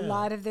lot, yeah. A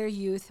lot of their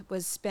youth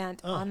was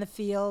spent on the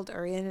field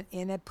or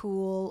in a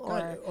pool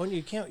or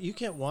you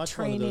can't watch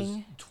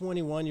training. One of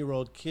those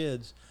 21-year-old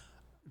kids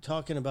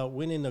talking about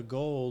winning a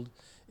gold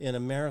in a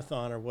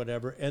marathon or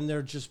whatever, and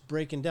they're just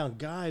breaking down.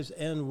 Guys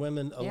and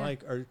women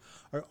alike are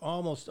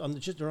almost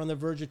they're on the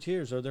verge of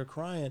tears, or they're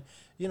crying.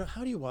 You know,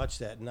 how do you watch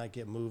that and not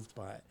get moved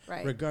by it,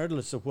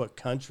 regardless of what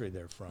country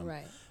they're from?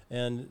 Right.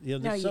 And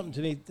there's something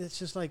to me that's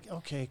just like,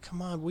 okay,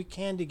 come on, we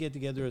can get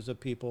together as a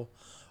people,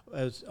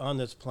 as on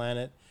this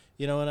planet.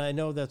 And I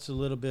know that's a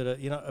little bit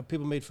of,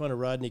 people made fun of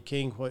Rodney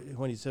King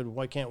when he said,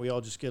 why can't we all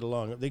just get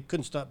along? They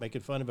couldn't stop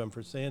making fun of him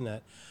for saying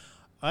that.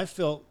 I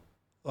felt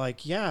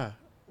like,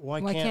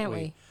 why can't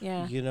we?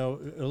 Yeah.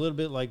 A little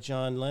bit like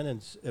John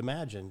Lennon's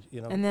Imagine,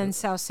 And then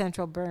South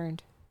Central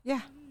burned.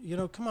 Yeah.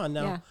 Come on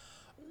now.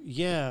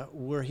 Yeah,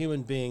 we're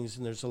human beings,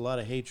 and there's a lot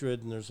of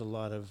hatred, and there's a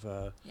lot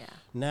of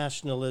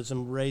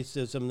nationalism,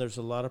 racism. There's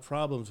a lot of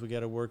problems we got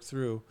to work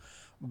through.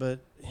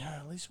 But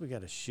at least we got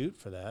to shoot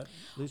for that. At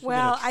least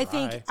well, I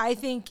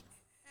think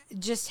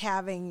just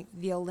having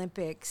the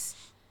Olympics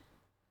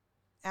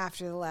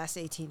after the last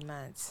 18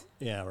 months.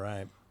 Yeah,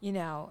 right.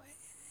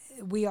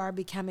 We are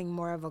becoming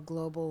more of a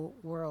global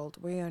world.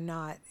 We are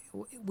not.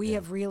 We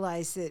have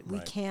realized that we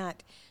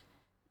can't.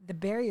 The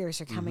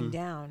barriers are coming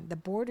down. The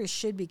borders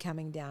should be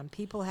coming down.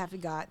 People have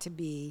got to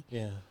be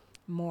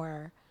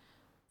more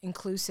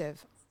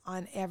inclusive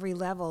on every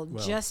level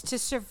just to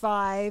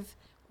survive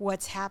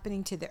what's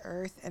happening to the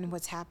earth and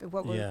what's happening,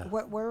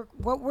 what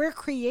we're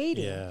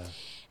creating,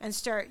 and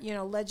start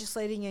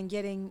legislating and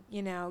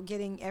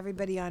getting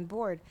everybody on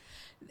board.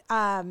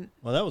 Well,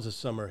 that was a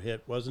summer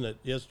hit, wasn't it?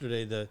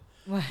 Yesterday, the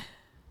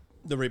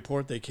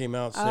report they came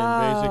out saying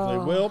basically,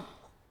 well,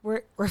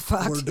 we're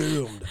fucked. We're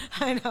doomed.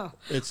 I know.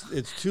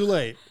 It's too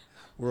late.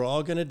 We're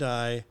all going to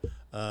die.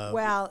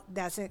 Well,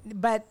 that's it.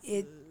 But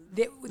they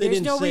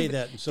didn't say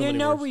that in so many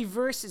words.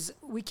 Reverses.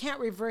 We can't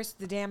reverse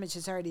the damage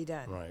that's already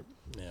done. Right.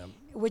 Yeah.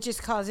 Which is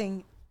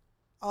causing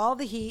all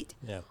the heat,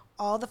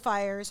 all the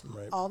fires,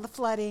 all the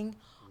flooding,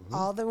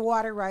 all the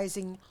water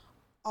rising,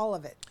 all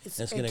of it.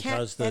 It's going to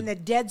cause and the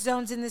dead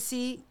zones in the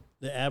sea.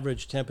 The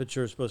average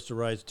temperature is supposed to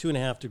rise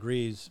 2.5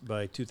 degrees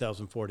by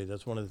 2040.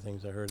 That's one of the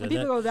things I heard. And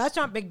people go, that's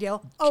not a big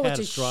deal. Oh,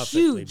 it's a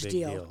huge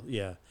deal.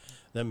 Yeah.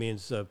 That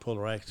means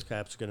polar ice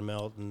caps are going to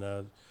melt,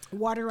 and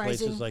water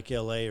rising. Places like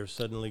L.A. are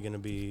suddenly going to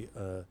be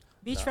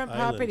beachfront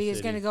property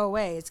is going to go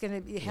away. It's going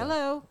to be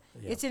hello.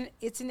 Yeah.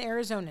 It's in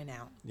Arizona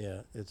now.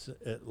 Yeah, it's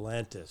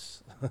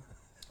Atlantis.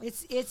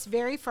 It's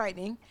very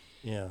frightening.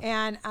 Yeah.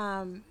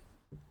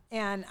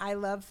 And I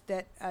love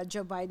that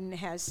Joe Biden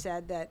has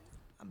said that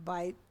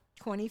by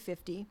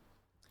 2050,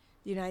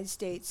 the United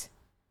States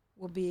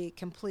will be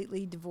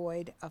completely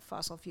devoid of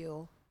fossil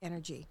fuel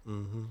energy.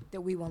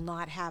 That we will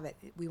not have it.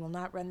 We will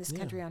not run this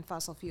country on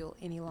fossil fuel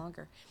any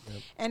longer.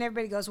 Yep. And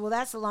everybody goes, well,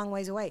 that's a long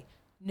ways away.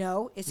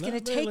 No, it's going to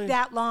take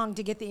that long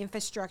to get the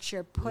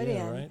infrastructure put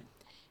in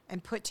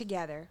and put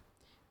together.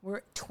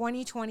 We're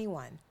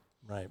 2021.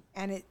 Right.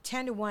 And at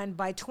 10 to 1,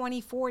 by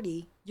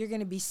 2040, you're going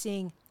to be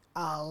seeing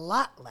a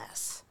lot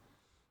less.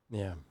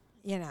 Yeah.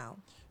 You know.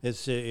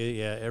 It's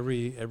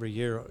every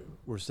year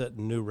we're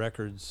setting new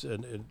records,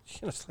 and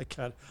it's like,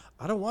 God,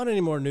 I don't want any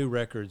more new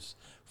records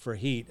for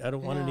heat. I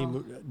don't want any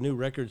new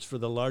records for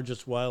the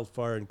largest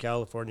wildfire in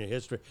California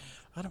history.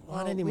 I don't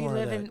want any more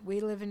of that. We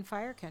live in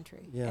fire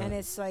country, and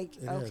it's like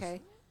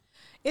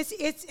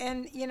it's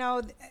and you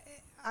know,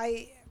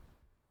 I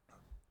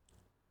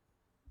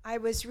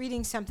was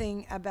reading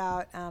something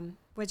about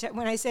which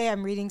when I say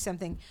I'm reading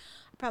something,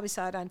 I probably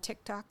saw it on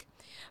TikTok.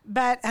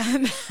 But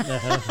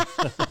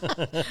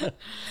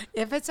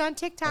if it's on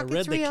TikTok,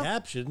 it's real. I read the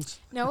captions.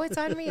 No, it's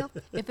on real.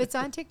 If it's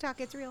on TikTok,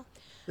 it's real.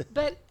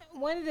 But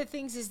one of the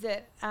things is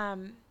that,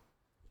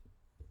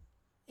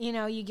 you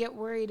know, you get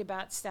worried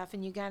about stuff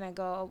and you kind of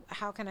go,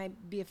 how can I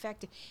be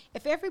effective?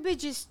 If everybody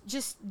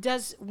just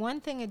does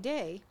one thing a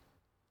day,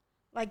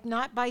 like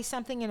not buy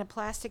something in a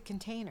plastic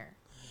container.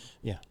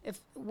 Yeah. If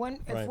one,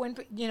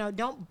 you know,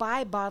 don't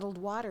buy bottled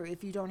water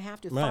if you don't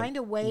have to. Right. Find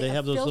a way. They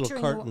have those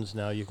little cartons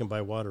now you can buy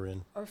water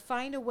in. Or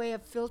find a way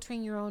of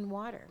filtering your own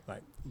water.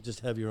 Right. Just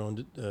have your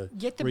own.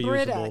 Get the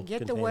Brita.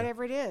 Get the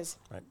whatever it is.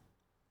 Right.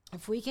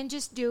 If we can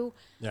just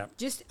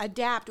just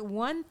adapt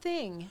one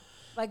thing,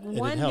 like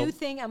one new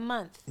thing a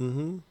month,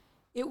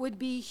 it would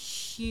be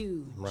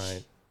huge.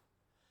 Right.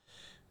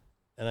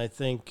 And I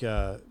think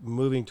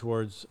moving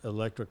towards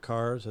electric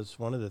cars, that's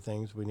one of the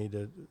things we need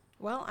to.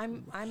 Well,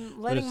 I'm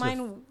letting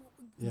mine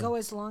go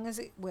as long as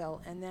it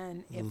will, and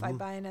then if I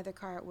buy another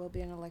car, it will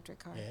be an electric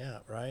car. Yeah,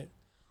 right.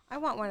 I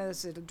want one of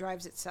those that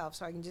drives itself,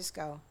 so I can just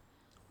go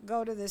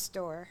to the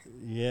store.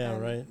 Yeah,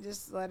 right.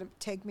 Just let it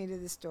take me to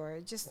the store.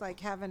 It's just like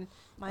having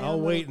my.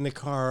 I'll wait in the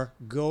car.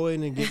 Go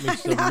in and get me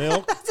some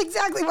milk. That's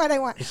exactly what I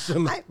want.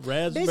 Some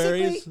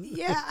raspberries.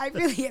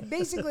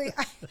 Basically,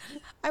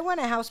 I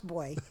want a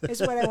houseboy. Is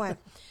what I want,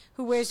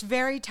 who wears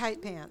very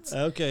tight pants.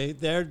 Okay,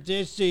 there.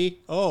 See.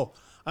 Oh,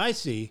 I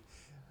see.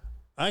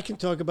 I can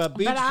talk about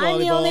beach volleyball all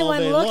day long. But I'm the only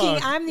one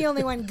looking. I'm the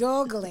only one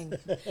googling.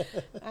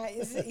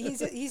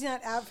 He's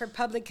not out for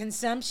public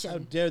consumption. How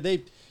dare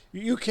they?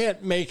 You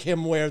can't make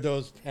him wear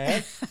those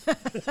pants.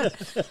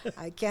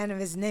 I can if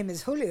his name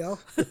is Julio.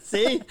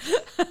 See?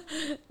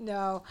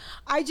 No,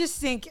 I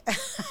just think,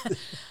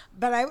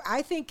 but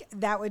I think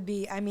that would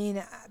be. I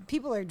mean,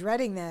 people are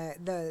dreading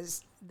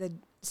the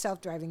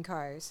self-driving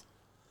cars.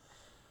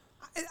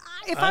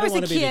 If I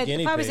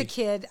was a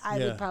kid, I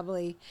would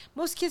probably.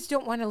 Most kids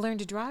don't want to learn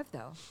to drive,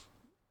 though.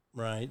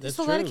 Right, that's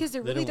true. A lot of kids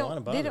that really don't want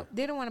to bother.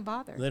 They don't want to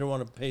bother. They don't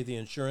want to pay the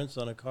insurance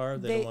on a car.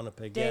 They don't want to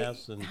pay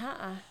gas and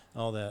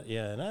all that.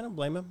 Yeah, and I don't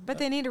blame them. But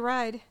they need a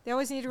ride. They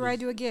always need a ride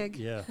to a gig.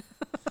 Yeah,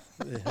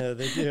 yeah,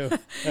 they do.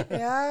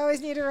 They always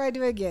need a ride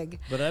to a gig.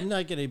 But I'm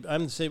not going to.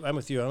 I'm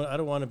with you. I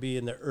don't want to be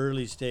in the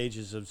early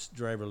stages of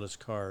driverless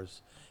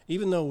cars,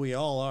 even though we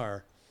all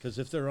are. Because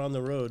if they're on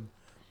the road,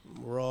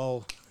 we're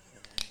all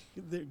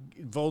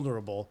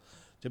vulnerable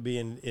to be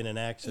in an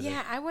accident.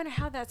 Yeah, I wonder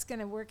how that's going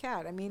to work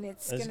out. I mean,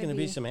 there's going to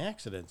be some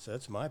accidents.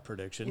 That's my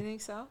prediction. You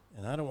think so?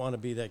 And I don't want to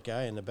be that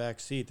guy in the back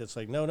seat that's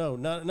like, no,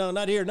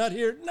 not here.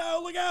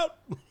 No, look out.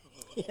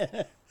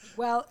 Yeah.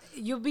 Well,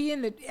 you'll be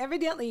in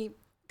evidently,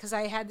 because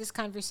I had this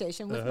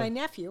conversation with my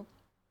nephew,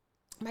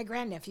 my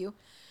grandnephew,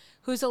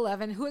 who's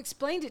 11, who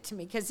explained it to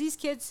me, because these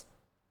kids,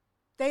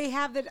 they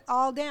have it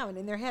all down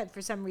in their head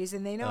for some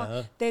reason. They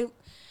know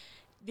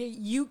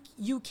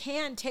you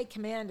can take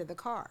command of the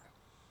car.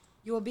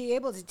 You will be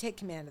able to take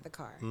command of the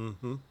car.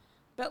 Mm-hmm.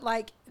 But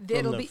like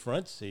from the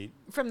front seat.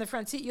 From the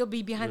front seat, you'll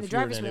be behind the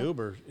driver's wheel. If you're in an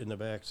Uber in the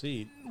back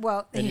seat.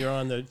 Well, and you're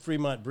on the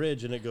Fremont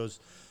Bridge, and it goes,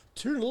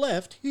 turn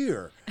left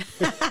here.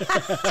 No,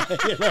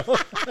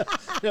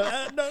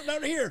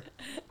 not here.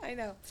 I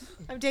know.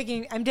 I'm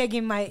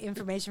taking my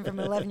information from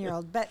an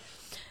 11-year-old, but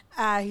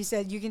he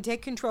said you can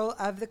take control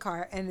of the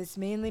car, and it's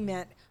mainly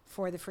meant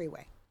for the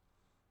freeway.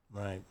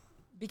 Right.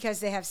 Because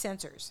they have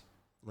sensors.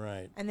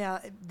 Right. And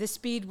the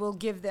speed will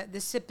give the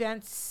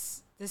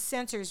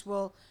sensors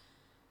will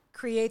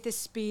create the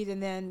speed,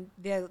 and then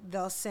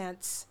they'll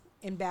sense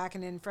in back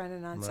and in front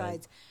and on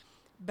sides.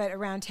 But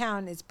around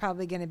town, it's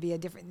probably going to be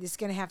it's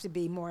going to have to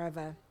be more of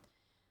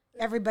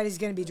everybody's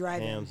going to be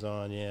driving. Hands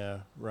on, yeah,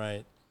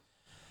 right.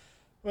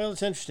 Well,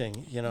 it's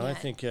interesting. I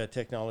think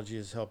technology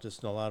has helped us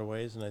in a lot of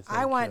ways, and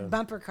I want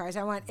bumper cars.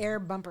 I want air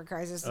bumper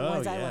cars. That's the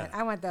ones I want.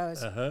 I want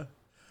those.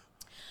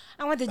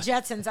 I want the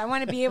Jetsons. I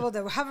want to be able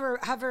to hover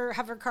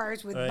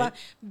cars with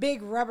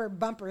big rubber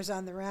bumpers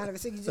on the round of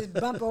it, so you can just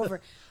bump over.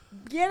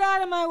 Get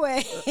out of my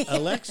way.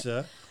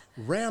 Alexa,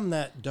 ram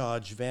that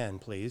Dodge van,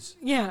 please.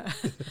 Yeah.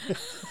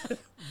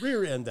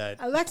 Rear end that.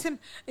 Alexa,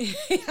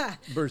 yeah.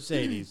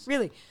 Mercedes.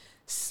 Really.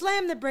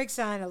 Slam the brakes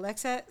on,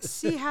 Alexa.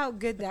 See how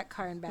good that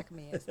car in back of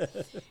me is.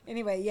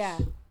 Anyway, yeah.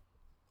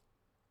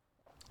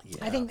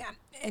 I think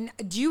and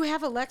do you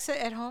have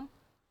Alexa at home?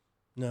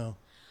 No.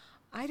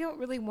 I don't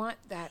really want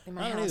that in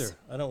my house. I don't either.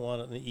 I don't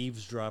want an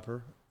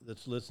eavesdropper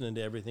that's listening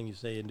to everything you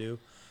say and do.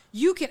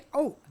 You can,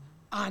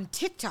 on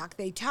TikTok,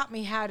 they taught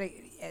me how to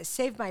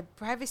save my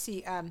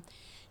privacy.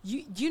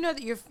 you know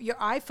that your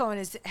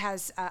iPhone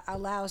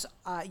allows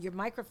your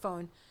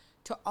microphone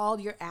to all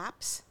your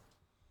apps?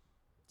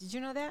 Did you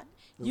know that?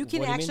 You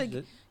can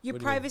actually your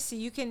privacy.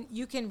 You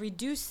can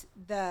reduce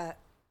the.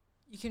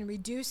 You can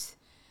reduce.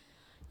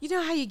 You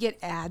know how you get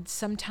ads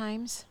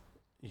sometimes?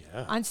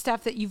 Yeah. On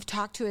stuff that you've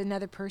talked to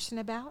another person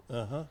about?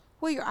 Uh-huh.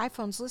 Well, your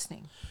iPhone's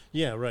listening.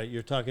 Yeah, right.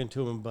 You're talking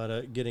to them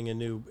about getting a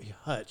new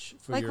hutch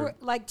for your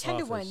like 10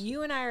 office. to 1.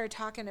 You and I are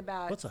talking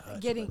about what's a hutch,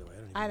 getting. by the way?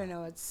 I don't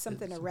know. It's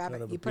something it's a rabbit.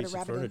 Kind of you put a piece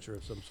rabbit of furniture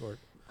of some sort.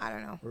 I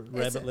don't know.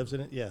 Rabbit lives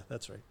in it. Yeah,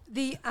 that's right.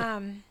 The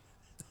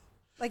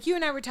like you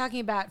and I were talking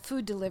about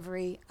food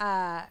delivery.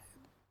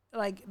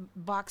 Like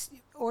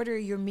order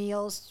your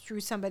meals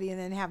through somebody and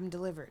then have them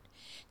delivered.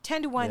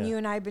 10 to 1, you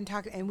and I have been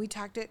talking, and we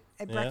talked at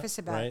breakfast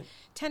about it.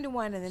 10 to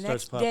 1, and the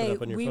next day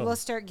we will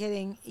start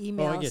getting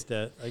emails. Oh,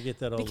 I get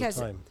that all the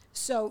time.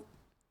 So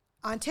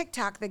on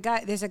TikTok,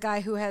 there's a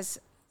guy who has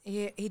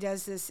he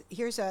does this.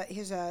 Here's a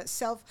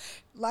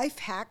life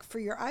hack for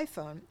your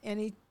iPhone, and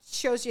he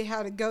shows you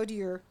how to go to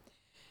your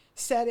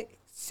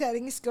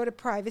settings, go to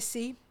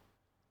privacy.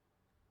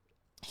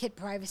 Hit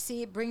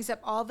privacy. It brings up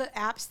all the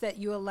apps that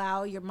you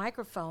allow your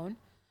microphone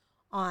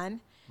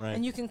on,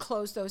 and you can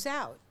close those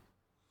out.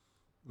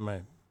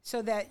 Right.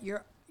 So that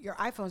your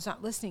iPhone's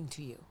not listening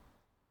to you.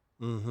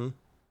 Mm-hmm.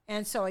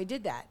 And so I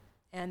did that.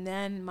 And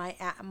then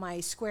my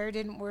Square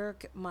didn't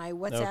work, my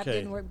WhatsApp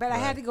didn't work, but I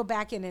had to go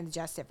back in and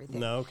adjust everything.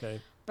 No, okay.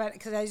 But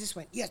because I just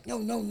went, yes, no,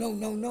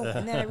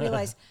 and then I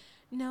realized,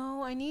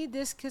 no, I need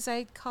this because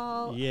I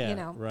call,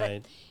 right.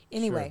 But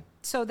anyway,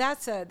 so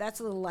that's a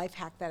little life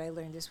hack that I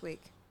learned this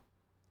week.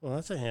 Well,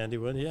 that's a handy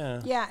one,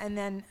 yeah. Yeah, and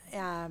then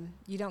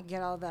you don't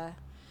get all the...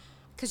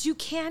 Because you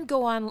can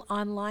go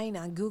online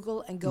on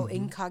Google and go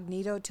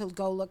incognito to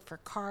go look for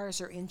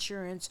cars or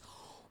insurance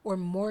or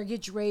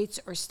mortgage rates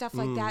or stuff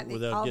like that.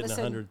 Without all getting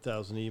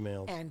 100,000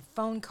 emails. And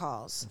phone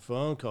calls.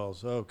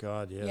 Oh,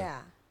 God, yeah.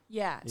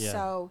 Yeah.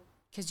 So,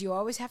 because you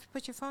always have to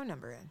put your phone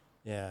number in.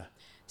 Yeah.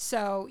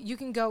 So, you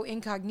can go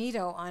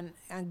incognito on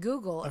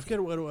Google. I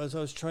forget what it was. I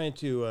was trying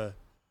to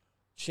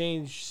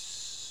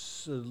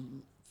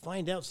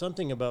find out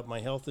something about my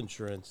health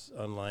insurance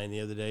online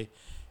the other day,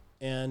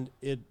 and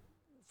it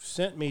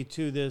sent me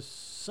to this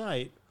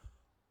site.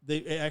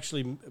 They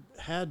actually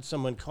had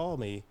someone call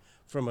me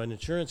from an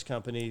insurance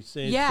company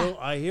saying, so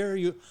I hear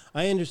you.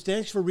 I understand.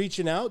 Thanks for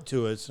reaching out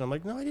to us. And I'm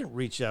like, no, I didn't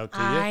reach out to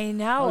you. I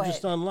know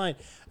just online.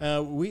 I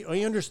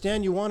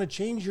understand you want to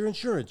change your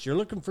insurance. You're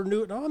looking for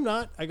new. No, I'm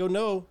not. I go,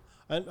 no,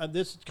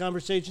 this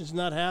conversation's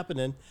not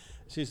happening.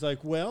 She's like,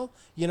 well,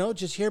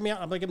 just hear me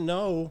out. I'm like,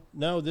 no,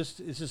 this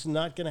is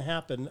not going to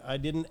happen. I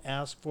didn't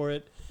ask for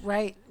it.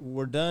 Right.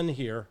 We're done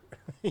here.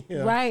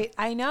 Right.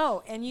 I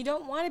know. And you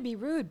don't want to be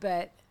rude,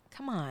 but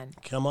come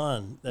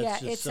on.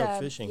 That's just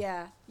self-fishing.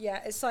 Yeah.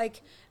 It's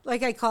like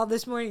I called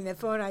this morning. The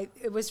phone,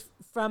 it was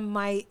from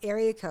my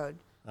area code.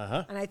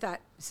 Uh-huh. And I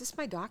thought, is this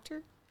my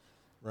doctor?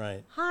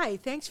 Right. Hi,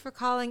 thanks for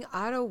calling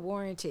Auto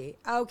Warranty.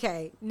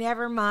 Okay,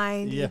 never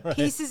mind. Yeah, right.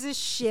 Pieces of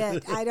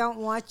shit. I don't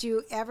want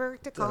you ever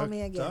to call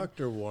me again.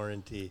 Doctor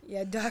Warranty.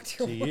 Yeah,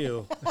 Doctor to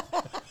you.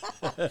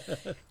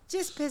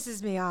 Just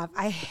pisses me off.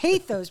 I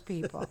hate those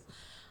people.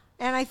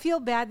 And I feel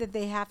bad that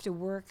they have to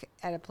work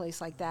at a place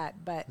like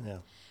that, but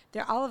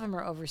all of them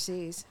are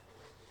overseas.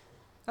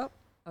 Oh,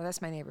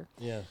 that's my neighbor.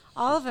 Yeah.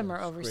 All of them are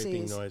overseas.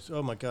 Scraping noise.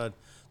 Oh, my God.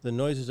 The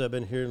noises I've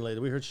been hearing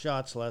lately. We heard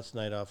shots last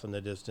night off in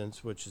the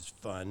distance, which is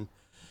fun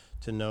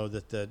to know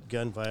that the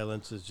gun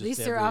violence is just at least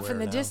everywhere they're off in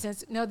the now.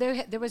 distance. No,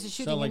 there was a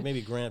shooting. Sound like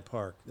maybe Grant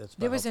Park. That's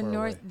there was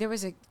away. There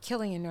was a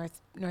killing in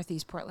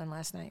northeast Portland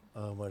last night.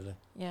 Oh, was it?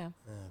 Yeah.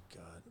 Oh,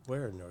 God.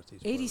 Where in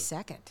northeast?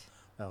 82nd.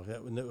 Oh,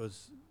 that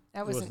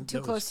wasn't too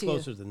close to you.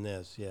 Closer than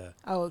this, yeah.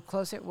 Oh,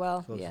 closer.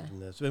 Well, closer yeah.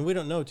 than this. And we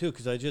don't know too,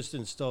 because I just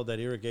installed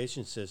that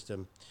irrigation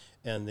system,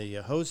 and the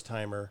hose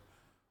timer.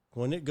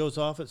 When it goes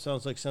off, it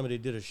sounds like somebody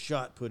did a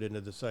shot put into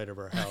the side of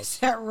our house. Is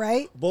that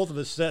right? Both of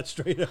us sat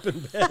straight up in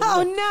bed.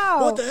 Oh,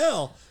 no. What the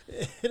hell?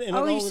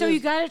 So you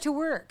got it to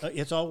work.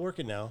 It's all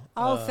working now.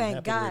 Oh,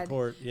 thank God. To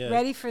report. Yeah.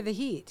 Ready for the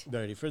heat.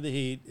 Ready for the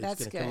heat. That's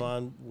it's going to come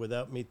on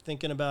without me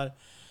thinking about it.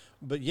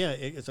 But, yeah,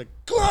 it's like,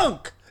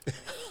 clunk!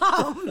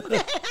 Oh,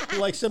 man.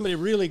 Like somebody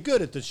really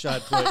good at the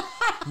shot put,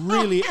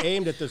 really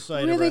aimed at the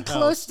side of our house. Really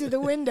close to the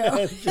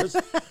window.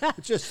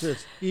 just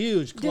this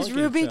huge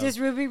clunking Does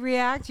Ruby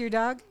react, your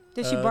dog?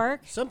 Does she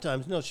bark?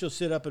 Sometimes. No, she'll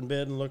sit up in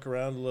bed and look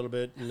around a little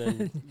bit and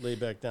then lay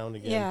back down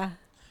again. Yeah.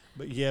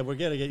 But, yeah, we're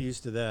going to get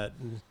used to that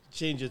and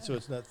change it so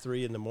it's not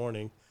 3 in the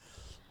morning.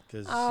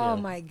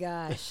 My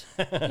gosh.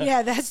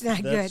 Yeah, that's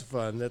not good. That's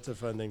fun. That's a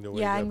fun thing to wake up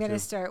to. Yeah, I'm going to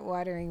start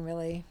watering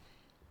really.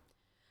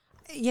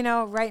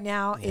 Right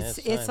now,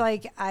 it's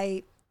like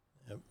I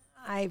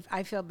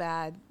feel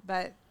bad,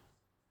 but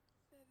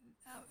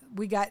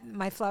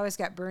my flowers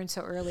got burned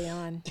so early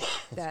on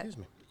that. Excuse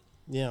me.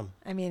 Yeah.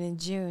 I mean, in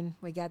June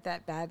we got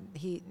that bad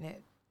heat, and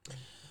it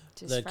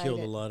just killed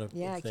a lot of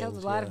it killed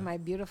a lot of my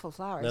beautiful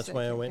flowers. That's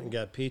why I went and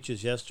got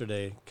peaches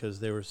yesterday, because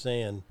they were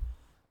saying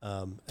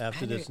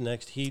after this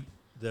next heat,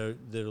 they'll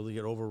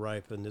get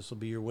overripe, and this will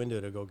be your window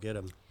to go get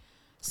them.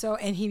 So,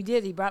 and he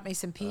did. He brought me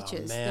some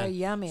peaches. They're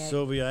yummy.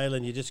 Sylvia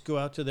Island, you just go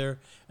out to there,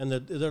 and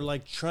they're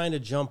like trying to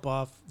jump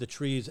off the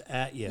trees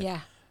at you.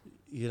 Yeah.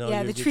 You know,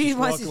 you're just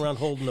walking around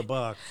holding the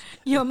box.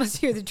 You almost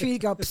hear the tree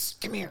go,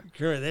 psst, come here.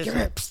 Come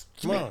here.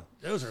 Come on.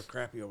 Those are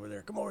crappy over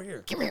there. Come over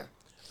here. Come here.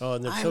 Oh,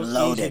 and they're I'm so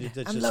loaded.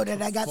 easy to I'm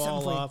loaded. I got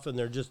something for you. Off, and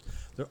they're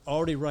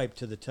already ripe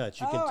to the touch.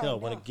 You can tell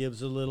when it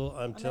gives a little.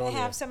 I'm telling you. I'm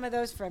gonna have some of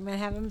those I'm gonna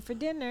have them for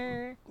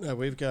dinner.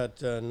 We've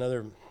got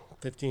another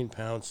 15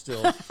 pounds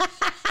still.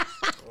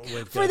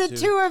 For the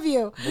two of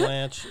you.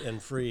 Blanch and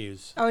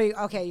freeze. Oh,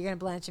 okay. You're gonna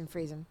blanch and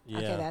freeze them. Yeah,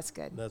 okay, that's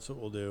good. That's what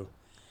we'll do.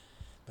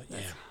 But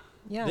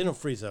yeah. They don't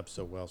freeze up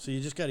so well, so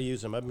you just got to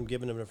use them. I've been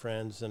giving them to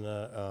friends,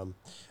 and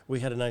we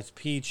had a nice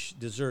peach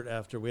dessert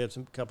after. We had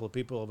couple of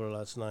people over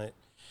last night,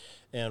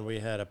 and we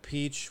had a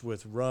peach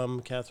with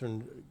rum.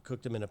 Catherine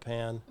cooked them in a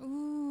pan.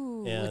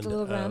 Ooh, and with a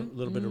little rum. A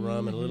little bit of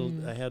rum and a little.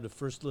 I had the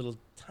first little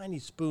tiny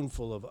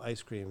spoonful of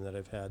ice cream that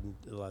I've had in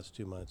the last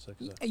 2 months.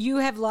 You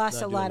have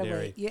lost a lot of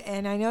weight,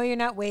 and I know you're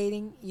not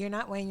weighing. You're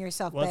not weighing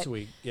yourself once a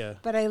week. Yeah.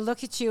 But I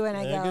look at you and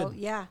I go, good.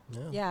 Yeah.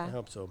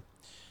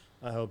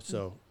 I hope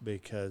so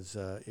because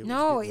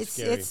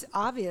it's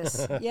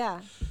obvious.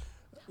 Yeah.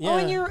 Oh,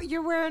 and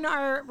you're wearing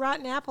our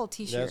Rotten Apple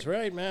T-shirt. That's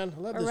right, man. I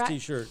love this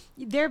T-shirt.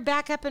 They're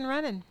back up and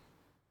running.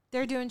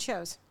 They're doing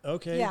shows.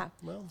 Okay. Yeah.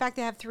 Well. In fact,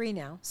 they have 3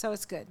 now, so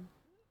it's good.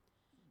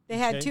 They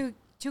had two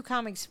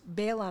comics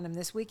bail on them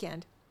this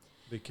weekend.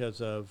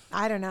 Because of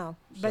I don't know,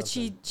 but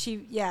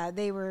something.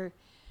 They were.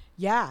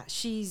 Yeah,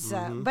 she's.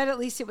 But at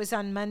least it was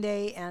on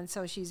Monday, and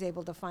so she's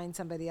able to find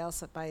somebody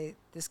else by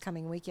this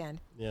coming weekend.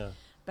 Yeah.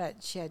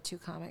 But she had 2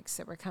 comics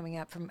that were coming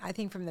up from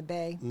the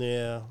Bay.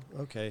 Yeah.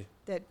 Okay.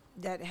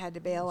 That had to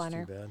bail on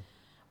her. Too bad.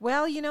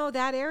 Well,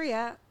 that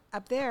area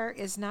up there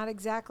is not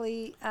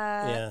exactly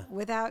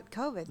without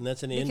COVID. And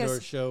that's an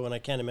indoor show, and I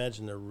can't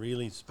imagine they're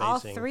really spacing. All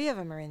 3 of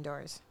them are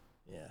indoors.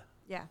 Yeah.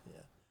 Yeah.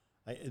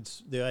 Yeah.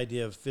 It's the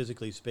idea of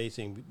physically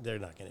spacing. They're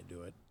not going to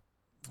do it.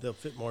 They'll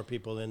fit more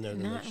people in there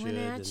than they should.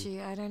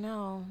 Wenatchee, I don't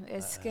know.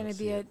 It's going to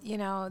be I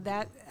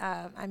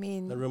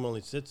mean. The room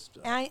only sits.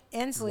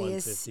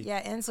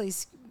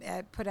 Ensley's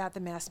put out the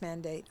mask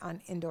mandate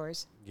on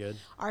indoors. Good.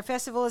 Our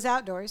festival is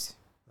outdoors.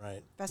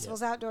 Right.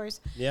 Festival's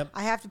outdoors. Yep.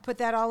 I have to put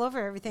that all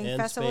over everything.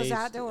 And Festival is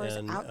outdoors.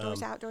 And,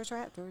 outdoors.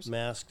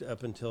 Masked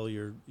up until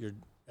you're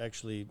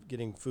actually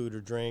getting food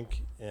or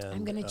drink. And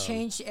I'm going to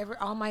change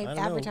all my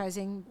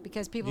advertising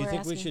because people are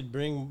asking. Do you think we should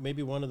bring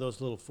maybe one of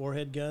those little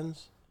forehead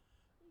guns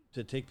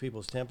to take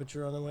people's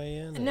temperature on the way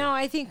in? No,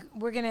 I think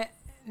we're going to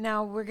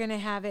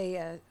have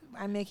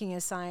I'm making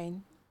a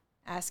sign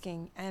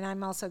asking, and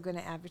I'm also going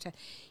to advertise.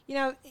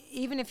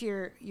 Even if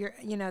you're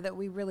that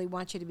we really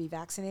want you to be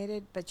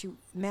vaccinated, but you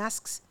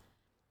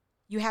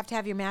have to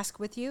have your mask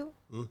with you.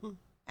 Mm-hmm.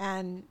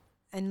 And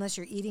unless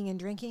you're eating and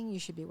drinking, you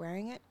should be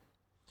wearing it.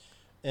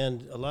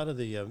 And a lot of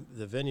the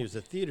venues,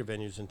 the theater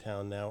venues in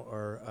town now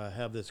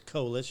have this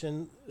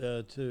coalition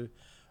to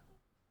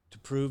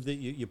prove that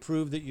you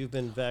prove that you've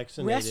been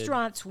vaccinated.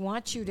 Restaurants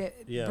want you to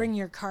bring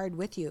your card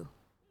with you.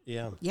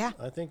 Yeah. Yeah.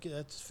 I think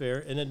that's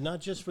fair. And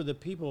not just for the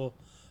people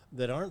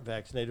that aren't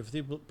vaccinated, for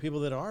the people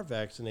that are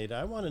vaccinated.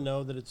 I want to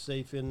know that it's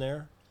safe in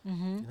there.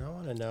 Mm-hmm. I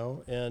want to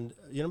know. And,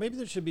 maybe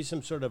there should be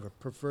some sort of a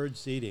preferred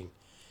seating.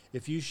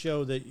 If you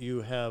show that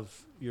you have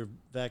your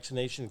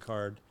vaccination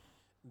card,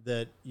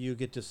 that you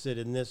get to sit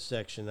in this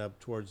section up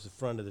towards the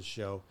front of the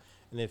show.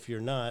 And if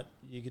you're not,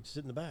 you get to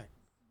sit in the back.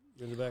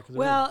 You're in the back of the room.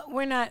 Well,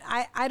 we're not.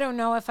 I don't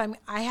know if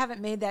I haven't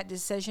made that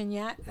decision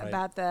yet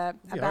about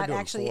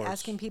actually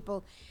asking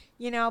people,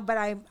 but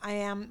I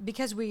am,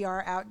 because we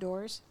are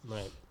outdoors.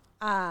 Right.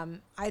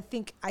 I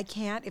think I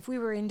can't. If we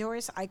were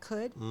indoors, I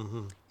could.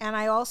 Mm-hmm. And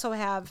I also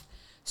have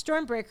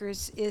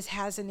Stormbreakers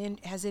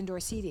has indoor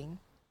seating.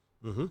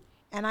 Mm-hmm.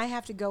 And I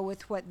have to go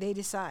with what they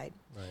decide.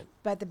 Right.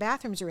 But the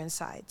bathrooms are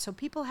inside, so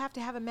people have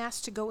to have a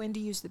mask to go in to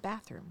use the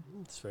bathroom.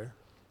 That's fair.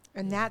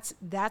 And that's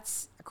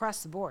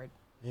across the board.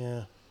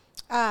 Yeah.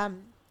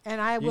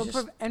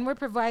 And we're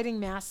providing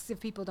masks if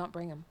people don't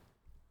bring them.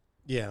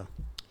 Yeah.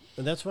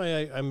 And that's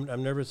why I'm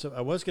nervous.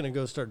 I was going to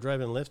go start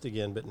driving Lyft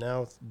again, but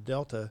now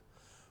Delta,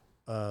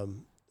 I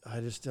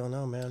just don't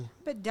know, man.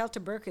 But Delta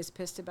Burke is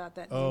pissed about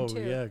that name too. Oh,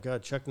 yeah.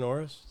 God, Chuck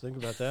Norris. Think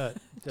about that.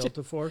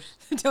 Delta Force.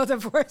 Delta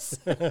Force.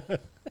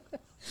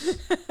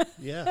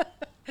 Yeah.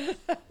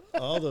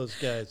 All those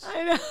guys.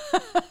 I know.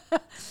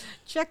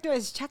 Chuck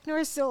Norris. Is Chuck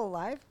Norris still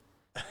alive?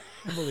 I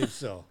believe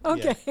so.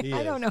 Okay. Yeah,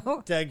 I don't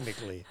know.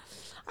 Technically.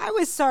 I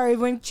was sorry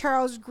when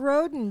Charles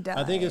Grodin died.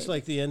 I think it's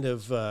like the end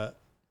of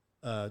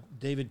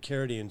David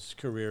Carradine's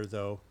career,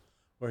 though,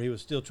 where he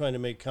was still trying to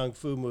make kung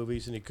fu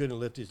movies and he couldn't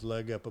lift his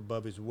leg up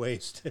above his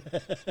waist.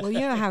 Well,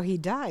 you know how he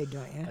died,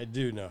 don't you? I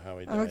do know how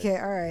he died. Okay,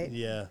 all right.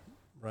 Yeah,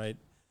 right.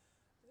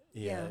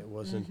 Yeah, it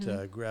wasn't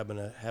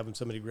having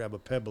somebody grab a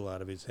pebble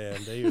out of his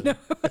hand. No.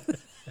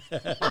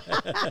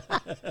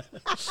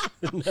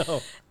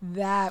 No.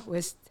 That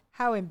was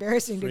how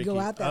embarrassing to go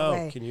out that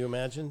way. Can you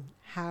imagine?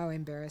 How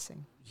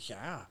embarrassing.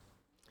 Yeah.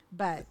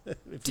 But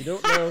if you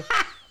don't know,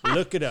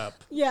 Look it up.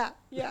 Yeah.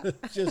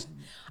 Just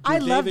I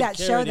love that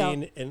show,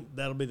 though. And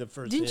that'll be the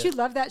first Didn't hit. you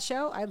love that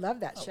show? I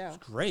love that show. It was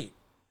great.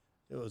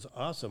 It was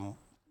awesome.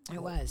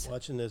 It was.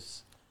 Watching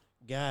this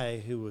guy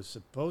who was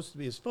supposed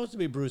to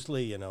be Bruce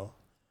Lee, you know.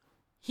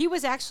 He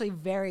was actually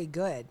very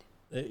good.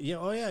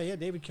 Yeah.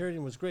 David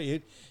Carradine was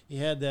great. He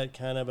had that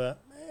kind of a,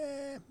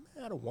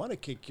 I don't want to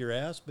kick your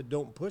ass, but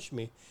don't push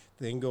me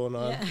thing going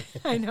on. Yeah,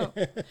 I know.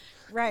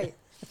 Right.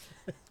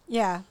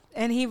 Yeah,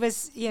 and he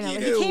was, he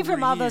came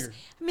from all those. I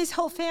mean, his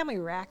whole family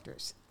were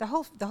actors. The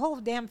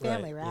whole damn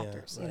family were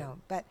actors, you know.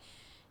 But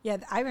yeah,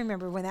 I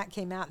remember when that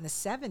came out in the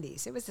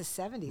 70s. It was the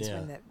 70s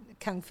when the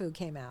Kung Fu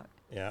came out.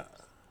 Yeah.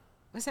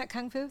 Was that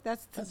Kung Fu?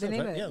 That's the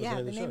name of it.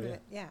 Yeah, the name of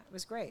it. Yeah, it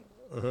was great.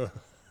 It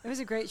was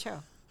a great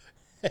show.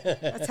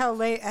 That's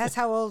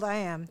how old I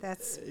am.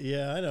 That's.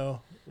 Yeah, I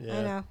know. Yeah.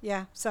 I know.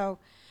 Yeah. So.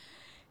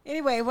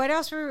 Anyway, what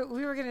else we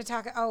were going to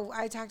talk? Oh,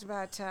 I talked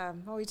about.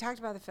 We talked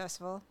about the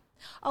festival.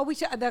 Oh,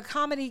 the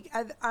comedy.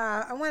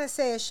 I want to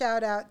say a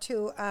shout out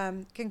to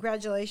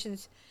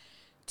congratulations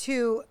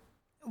to.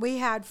 We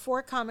had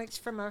 4 comics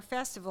from our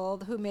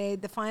festival who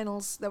made the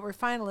finals. That were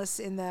finalists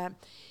in the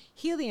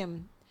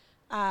Helium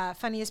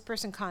Funniest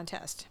Person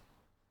contest,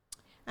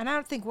 and I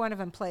don't think one of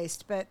them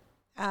placed, but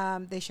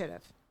they should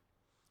have.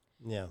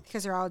 Yeah,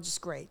 because they're all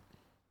just great.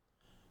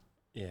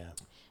 Yeah.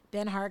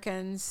 Ben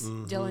Harkins,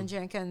 Dylan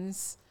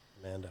Jenkins,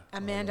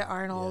 Amanda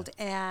Arnold,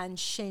 and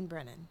Shane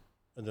Brennan.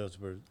 And those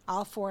were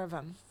all 4 of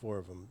them. 4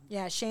 of them.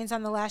 Yeah, Shane's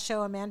on the last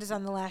show. Amanda's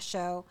on the last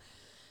show,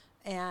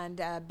 and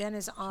Ben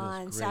is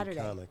on great Saturday.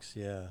 Comics,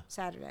 yeah.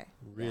 Saturday.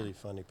 Really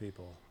funny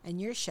people.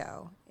 And your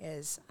show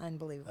is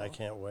unbelievable. I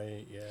can't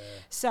wait. Yeah.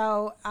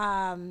 So,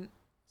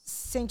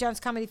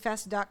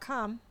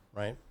 stjohnscomedyfest.com.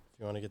 Right. If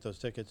you want to get those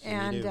tickets,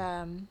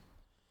 and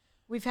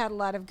we've had a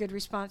lot of good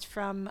response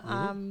from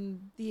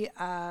the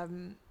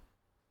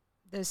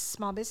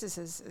small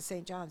businesses at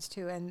St. John's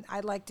too, and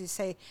I'd like to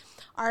say,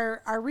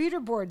 our reader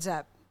board's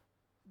up.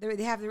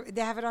 They have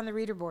it on the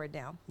reader board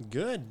now.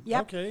 Good.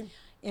 Yep. Okay.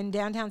 In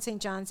downtown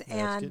St. John's,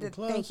 and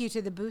thank you to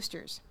the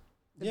boosters.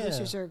 The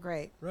boosters are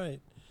great.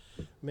 Right.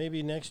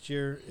 Maybe next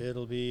year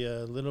it'll be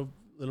a little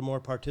more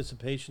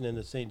participation in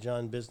the St.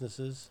 John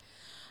businesses.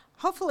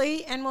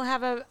 Hopefully, and we'll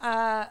have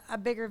a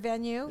bigger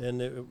venue.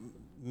 And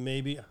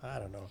maybe, I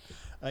don't know.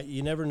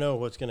 You never know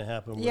what's going to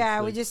happen.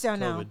 Yeah, we just don't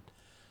COVID. know.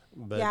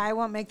 But yeah, I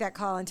won't make that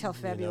call until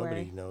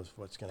February. Nobody knows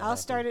what's going to happen. I'll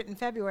start it in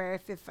February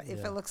if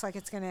it looks like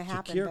it's going to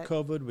happen. To cure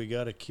COVID, we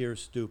got to cure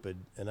stupid,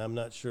 and I'm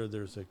not sure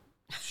there's a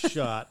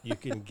shot you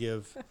can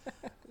give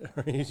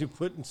or you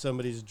put in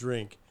somebody's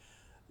drink.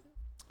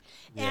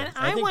 Yeah. And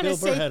I think Bill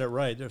Burr had it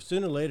right. They're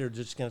sooner or later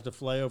just going to have to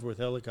fly over with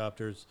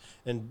helicopters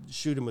and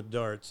shoot them with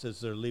darts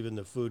as they're leaving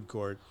the food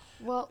court.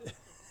 Well,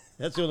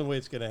 that's the only way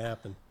it's going to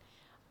happen.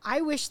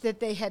 I wish that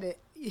they had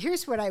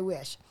here's what I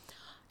wish.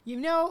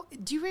 Do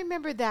you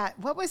remember that?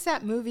 What was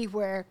that movie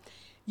where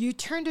you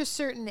turned a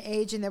certain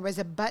age and there was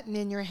a button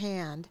in your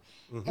hand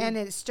and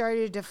it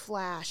started to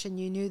flash and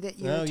you knew that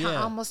your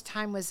almost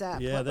time was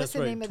up? Yeah, what that's was the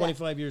right. name of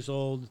 25 years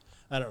old.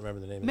 I don't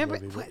remember the name of the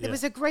movie. Remember, it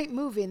was a great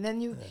movie. And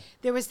then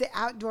there was the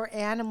outdoor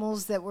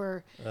animals that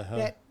were,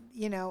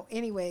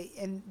 anyway,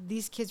 and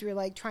these kids were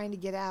like trying to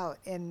get out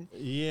and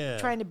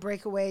trying to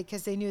break away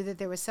because they knew that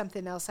there was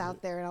something else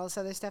out there and all this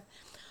other stuff.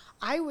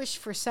 I wish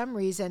for some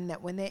reason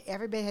that when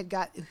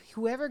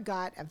whoever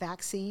got a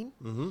vaccine,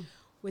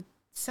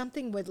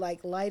 something would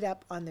like light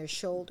up on their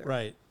shoulder.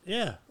 Right.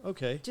 Yeah.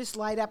 Okay. Just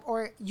light up,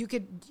 or you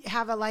could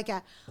have a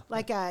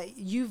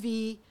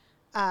UV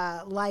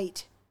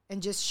light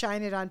and just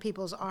shine it on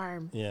people's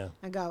arm. Yeah.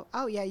 And go,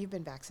 oh yeah, you've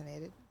been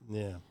vaccinated.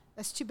 Yeah.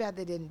 That's too bad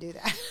they didn't do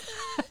that.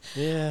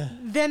 Yeah.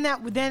 Then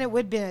it would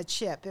have been a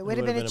chip. It would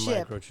have been a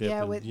chip.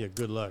 Microchip. Yeah.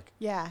 Good luck.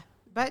 Yeah.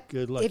 But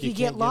good luck. If you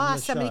get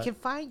lost, somebody can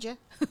find you.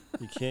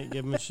 You can't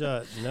give them a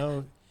shot.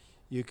 No,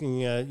 you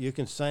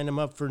can sign them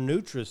up for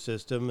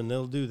Nutrisystem, and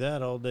they'll do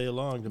that all day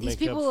long to These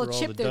make up for all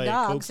the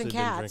Diet Cokes they've been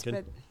drinking. These people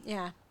will chip their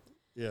dogs and cats, but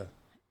yeah.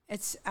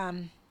 It's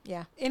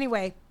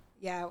Anyway,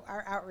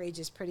 our outrage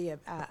is pretty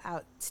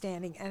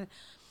outstanding. And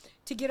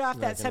to get off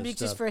that subject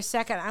just for a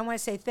second, I want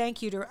to say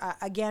thank you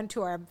again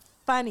to our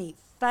funny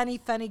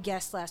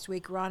guest last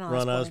week, Ron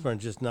Osborne. Ron Osborne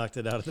just knocked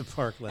it out of the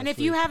park last week. And if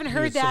you haven't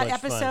heard that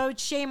episode,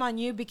 shame on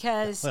you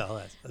because...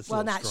 that's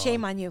not strong.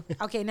 Shame on you.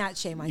 Okay, not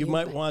shame on you. You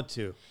might want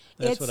to.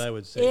 That's what I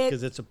would say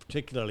because it's a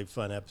particularly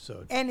fun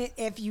episode. And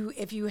if you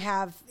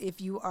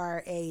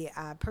are a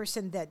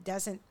person that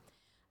doesn't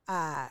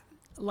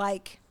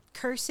like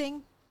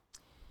cursing...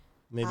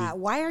 Maybe.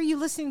 Why are you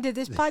listening to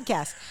this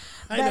podcast?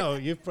 I know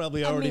you've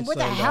probably already. What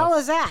the hell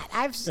is that?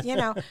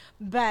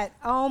 But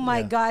oh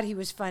my God, he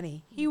was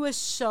funny. He was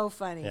so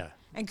funny. Yeah.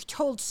 And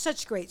told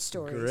such great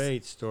stories.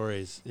 Great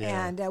stories.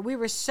 Yeah. And we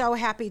were so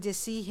happy to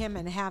see him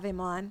and have him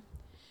on.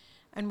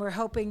 And we're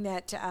hoping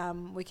that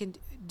we can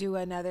do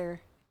another.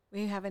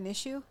 We have an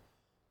issue.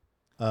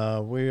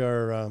 We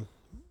are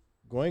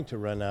going to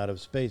run out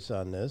of space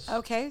on this.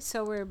 Okay,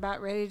 so we're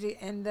about ready to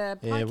end the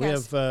podcast. Yeah, we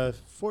have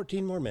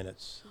 14 more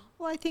minutes.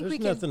 Well, I think there's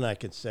nothing I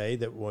could say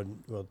that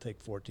will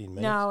take 14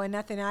 minutes. No, and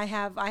nothing. I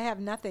have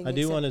nothing. I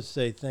do want to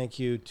say thank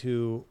you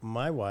to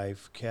my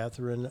wife,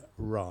 Catherine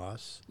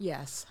Ross.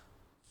 Yes.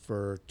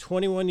 For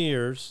 21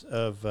 years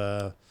of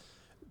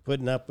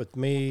putting up with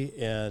me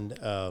and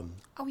happy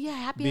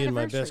being anniversary.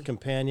 my best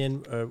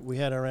companion. We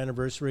had our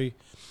anniversary.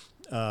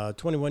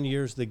 21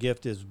 years. The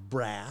gift is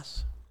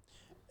brass.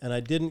 And I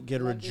didn't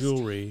get her a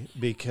jewelry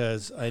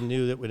because I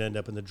knew that would end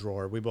up in the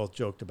drawer. We both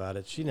joked about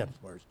it. She never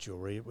wears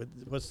jewelry.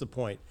 What's the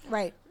point?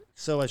 Right.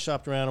 So I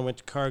shopped around and went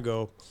to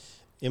Cargo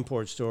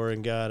import store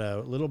and got a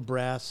little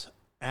brass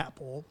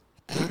apple.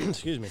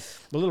 Excuse me.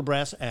 A little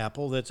brass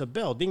apple that's a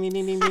bell. Ding, ding,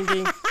 ding, ding, ding,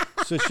 ding.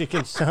 So she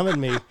can summon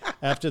me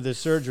after the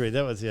surgery.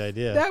 That was the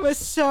idea. That was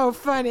so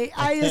funny.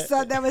 I just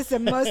thought that was the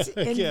most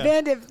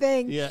inventive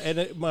thing. Yeah,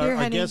 and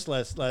our guest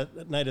last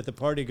night at the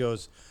party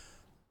goes,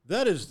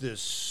 "That is the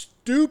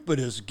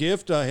stupidest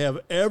gift I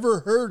have ever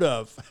heard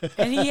of."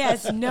 And he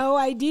has no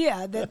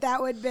idea that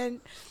would have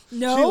been,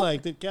 no. She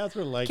liked it.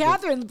 Catherine liked it.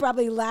 Catherine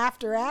probably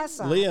laughed her ass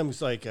off.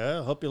 Liam's like,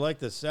 I hope you like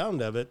the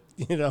sound of it,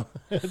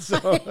 So,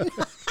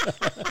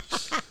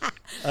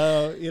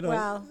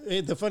 Well,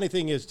 the funny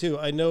thing is, too,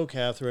 I know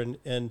Catherine,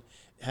 and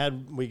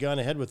had we gone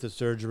ahead with the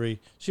surgery,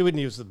 she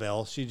wouldn't use the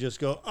bell. She'd just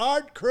go,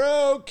 "Art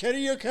Crow, can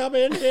you come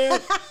in here?"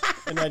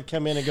 And I'd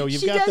come in and go,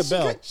 "You've got the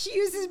bell." She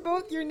uses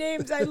both your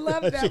names. I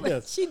love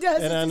that. She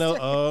does. And I know,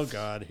 oh,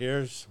 God,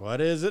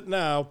 what is it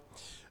now?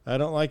 I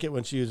don't like it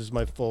when she uses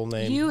my full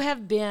name. You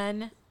have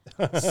been,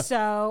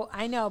 so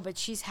I know, but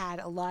she's had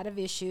a lot of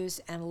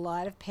issues and a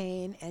lot of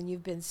pain, and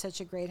you've been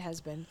such a great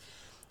husband.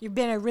 You've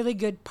been a really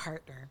good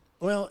partner.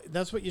 Well,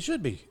 that's what you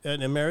should be.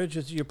 And in marriage,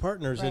 it's your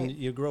partners, right. And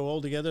you grow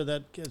old together.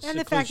 And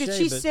the fact that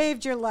she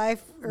saved your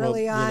life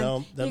early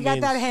on, you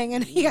got that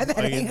hanging.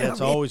 That's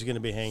always going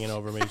to be hanging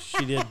over me.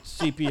 She did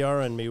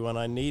CPR on me when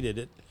I needed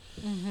it,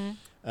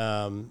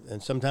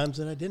 and sometimes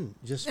that I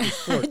didn't, just for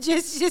sport.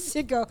 just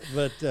to go.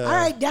 But all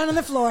right, down on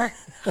the floor.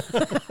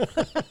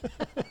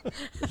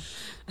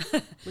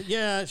 But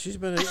yeah, she's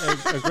been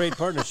a great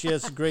partner. She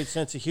has a great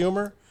sense of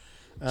humor.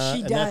 She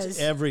and does. That's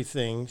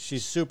everything.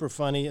 She's super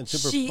funny and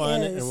super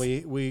fun, and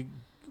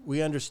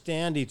we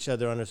understand each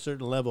other on a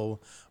certain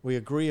level. We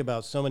agree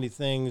about so many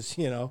things,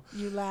 You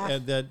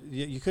laugh. that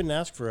you couldn't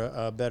ask for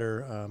a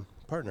better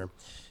partner,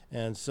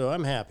 and so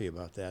I'm happy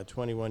about that.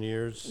 21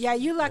 years. Yeah,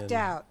 you lucked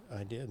out.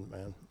 I did,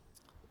 man.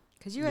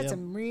 Because you had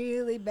some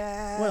really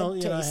bad. Well,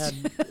 taste.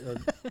 I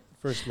had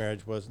first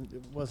marriage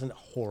wasn't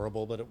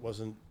horrible, but it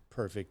wasn't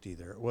perfect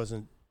either.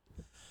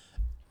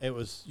 It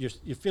was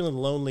you're feeling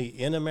lonely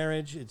in a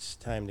marriage. It's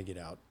time to get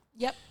out.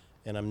 Yep.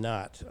 And I'm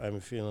not. I'm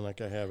feeling like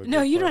I have a.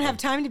 No, you partner. don't have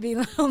time to be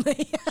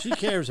lonely. She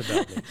cares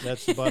about me.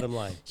 That's the bottom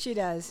line. She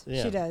does.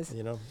 Yeah, she does.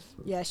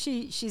 Yeah,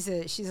 she's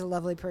a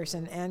lovely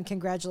person, and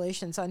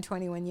congratulations on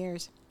 21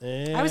 years.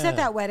 Yeah. I was at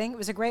that wedding. It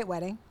was a great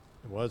wedding.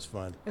 It was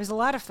fun. It was a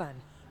lot of fun.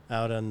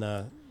 Out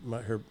on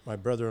my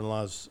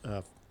brother-in-law's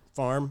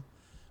farm,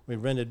 we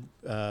rented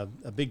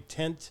a big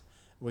tent.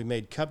 We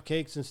made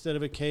cupcakes instead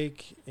of a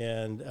cake,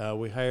 and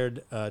we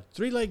hired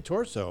Three-Leg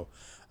Torso,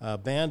 a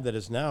band that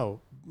is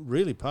now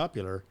really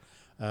popular.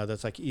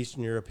 That's like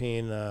Eastern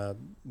European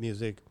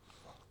music.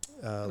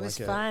 It was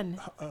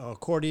fun.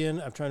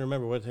 Accordion. I'm trying to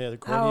remember what they had.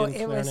 Accordion,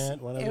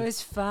 clarinet, whatever. It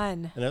was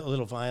fun. And a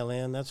little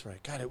violin. That's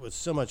right. God, it was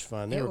so much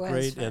fun. They were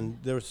great. Fun.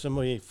 And there were so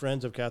many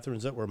friends of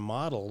Catherine's that were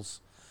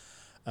models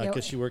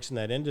because she works in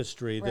that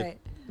industry. That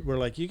were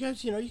like, you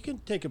guys, you can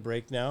take a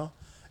break now.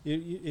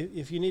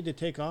 If you need to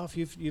take off,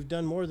 you've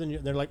done more than you.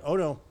 They're like, oh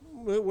no,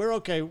 we're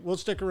okay. We'll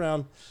stick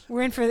around.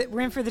 We're in for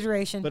the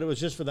duration. But it was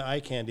just for the eye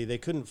candy. They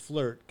couldn't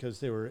flirt because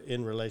they were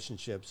in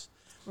relationships.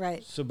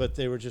 Right. So, but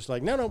they were just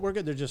like, no, we're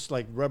good. They're just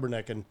like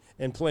rubbernecking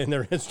and playing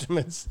their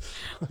instruments.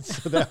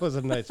 So that was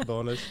a nice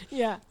bonus.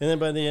 Yeah. And then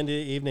by the end of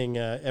the evening,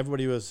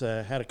 everybody was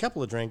had a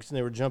couple of drinks and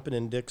they were jumping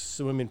in Dick's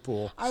swimming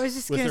pool. I was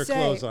just with gonna their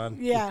clothes on.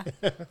 Yeah.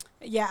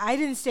 Yeah. I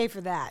didn't stay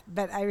for that,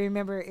 but I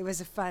remember it was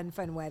a fun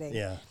wedding.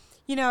 Yeah.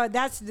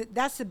 That's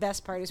the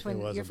best part is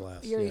when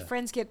your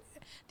friends get.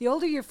 The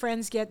older your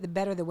friends get, the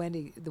better the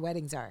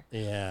weddings are.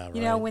 Yeah.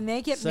 Right. When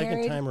they get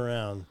married. Second time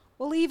around.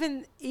 Well,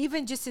 even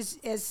just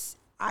as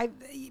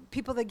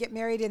people that get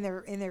married in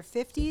their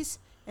 50s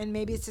and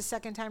maybe it's the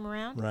second time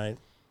around. Right.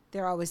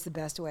 They're always the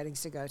best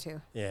weddings to go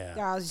to. Yeah.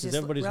 They're always just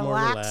everybody's more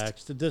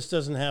relaxed. This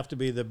doesn't have to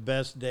be the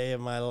best day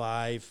of my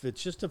life.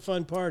 It's just a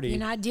fun party. You're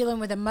not dealing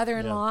with a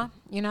mother-in-law.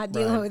 Yeah. You're not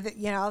dealing with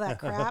all that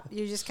crap.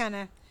 You're just kind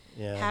of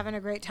having a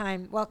great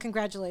time. Well,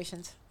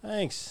 congratulations.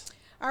 Thanks.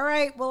 All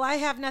right. Well, I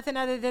have nothing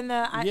other than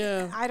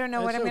I don't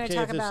know what I'm going to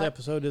talk about. This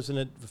episode isn't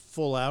a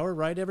full hour,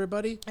 right,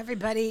 everybody?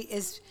 Everybody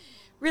is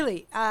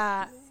really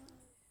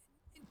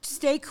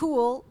stay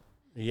cool.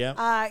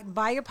 Yeah.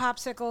 Buy your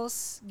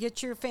popsicles,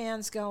 get your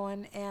fans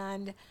going,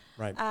 and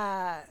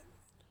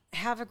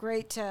have a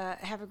great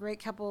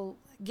couple.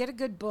 Get a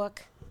good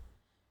book.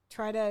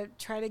 Try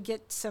to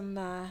get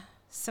some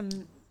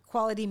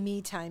quality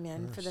me time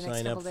in for the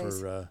next couple days.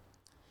 Sign up for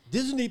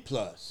Disney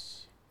Plus.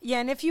 Yeah,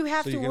 and if you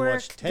have to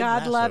work,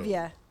 God love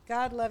you.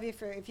 God love you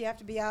for if you have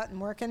to be out and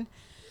working.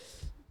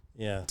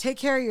 Yeah. Take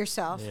care of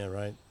yourself. Yeah,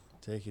 right.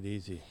 Take it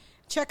easy.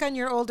 Check on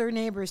your older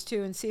neighbors,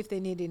 too, and see if they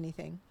need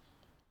anything.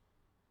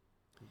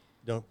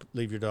 Don't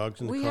leave your dogs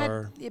in the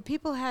car.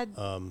 People had...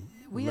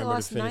 we remember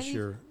lost to finish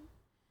your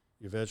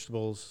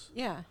vegetables.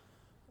 Yeah.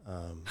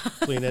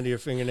 Clean end of your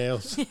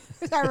fingernails.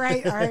 All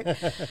right.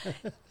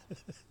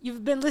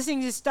 You've been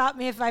listening to Stop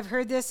Me If I've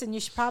Heard This, and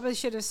you probably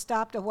should have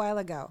stopped a while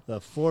ago.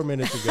 4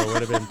 minutes ago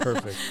would have been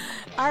perfect.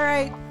 All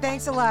right.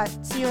 Thanks a lot.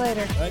 See you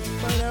later. All right,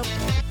 bye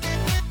now.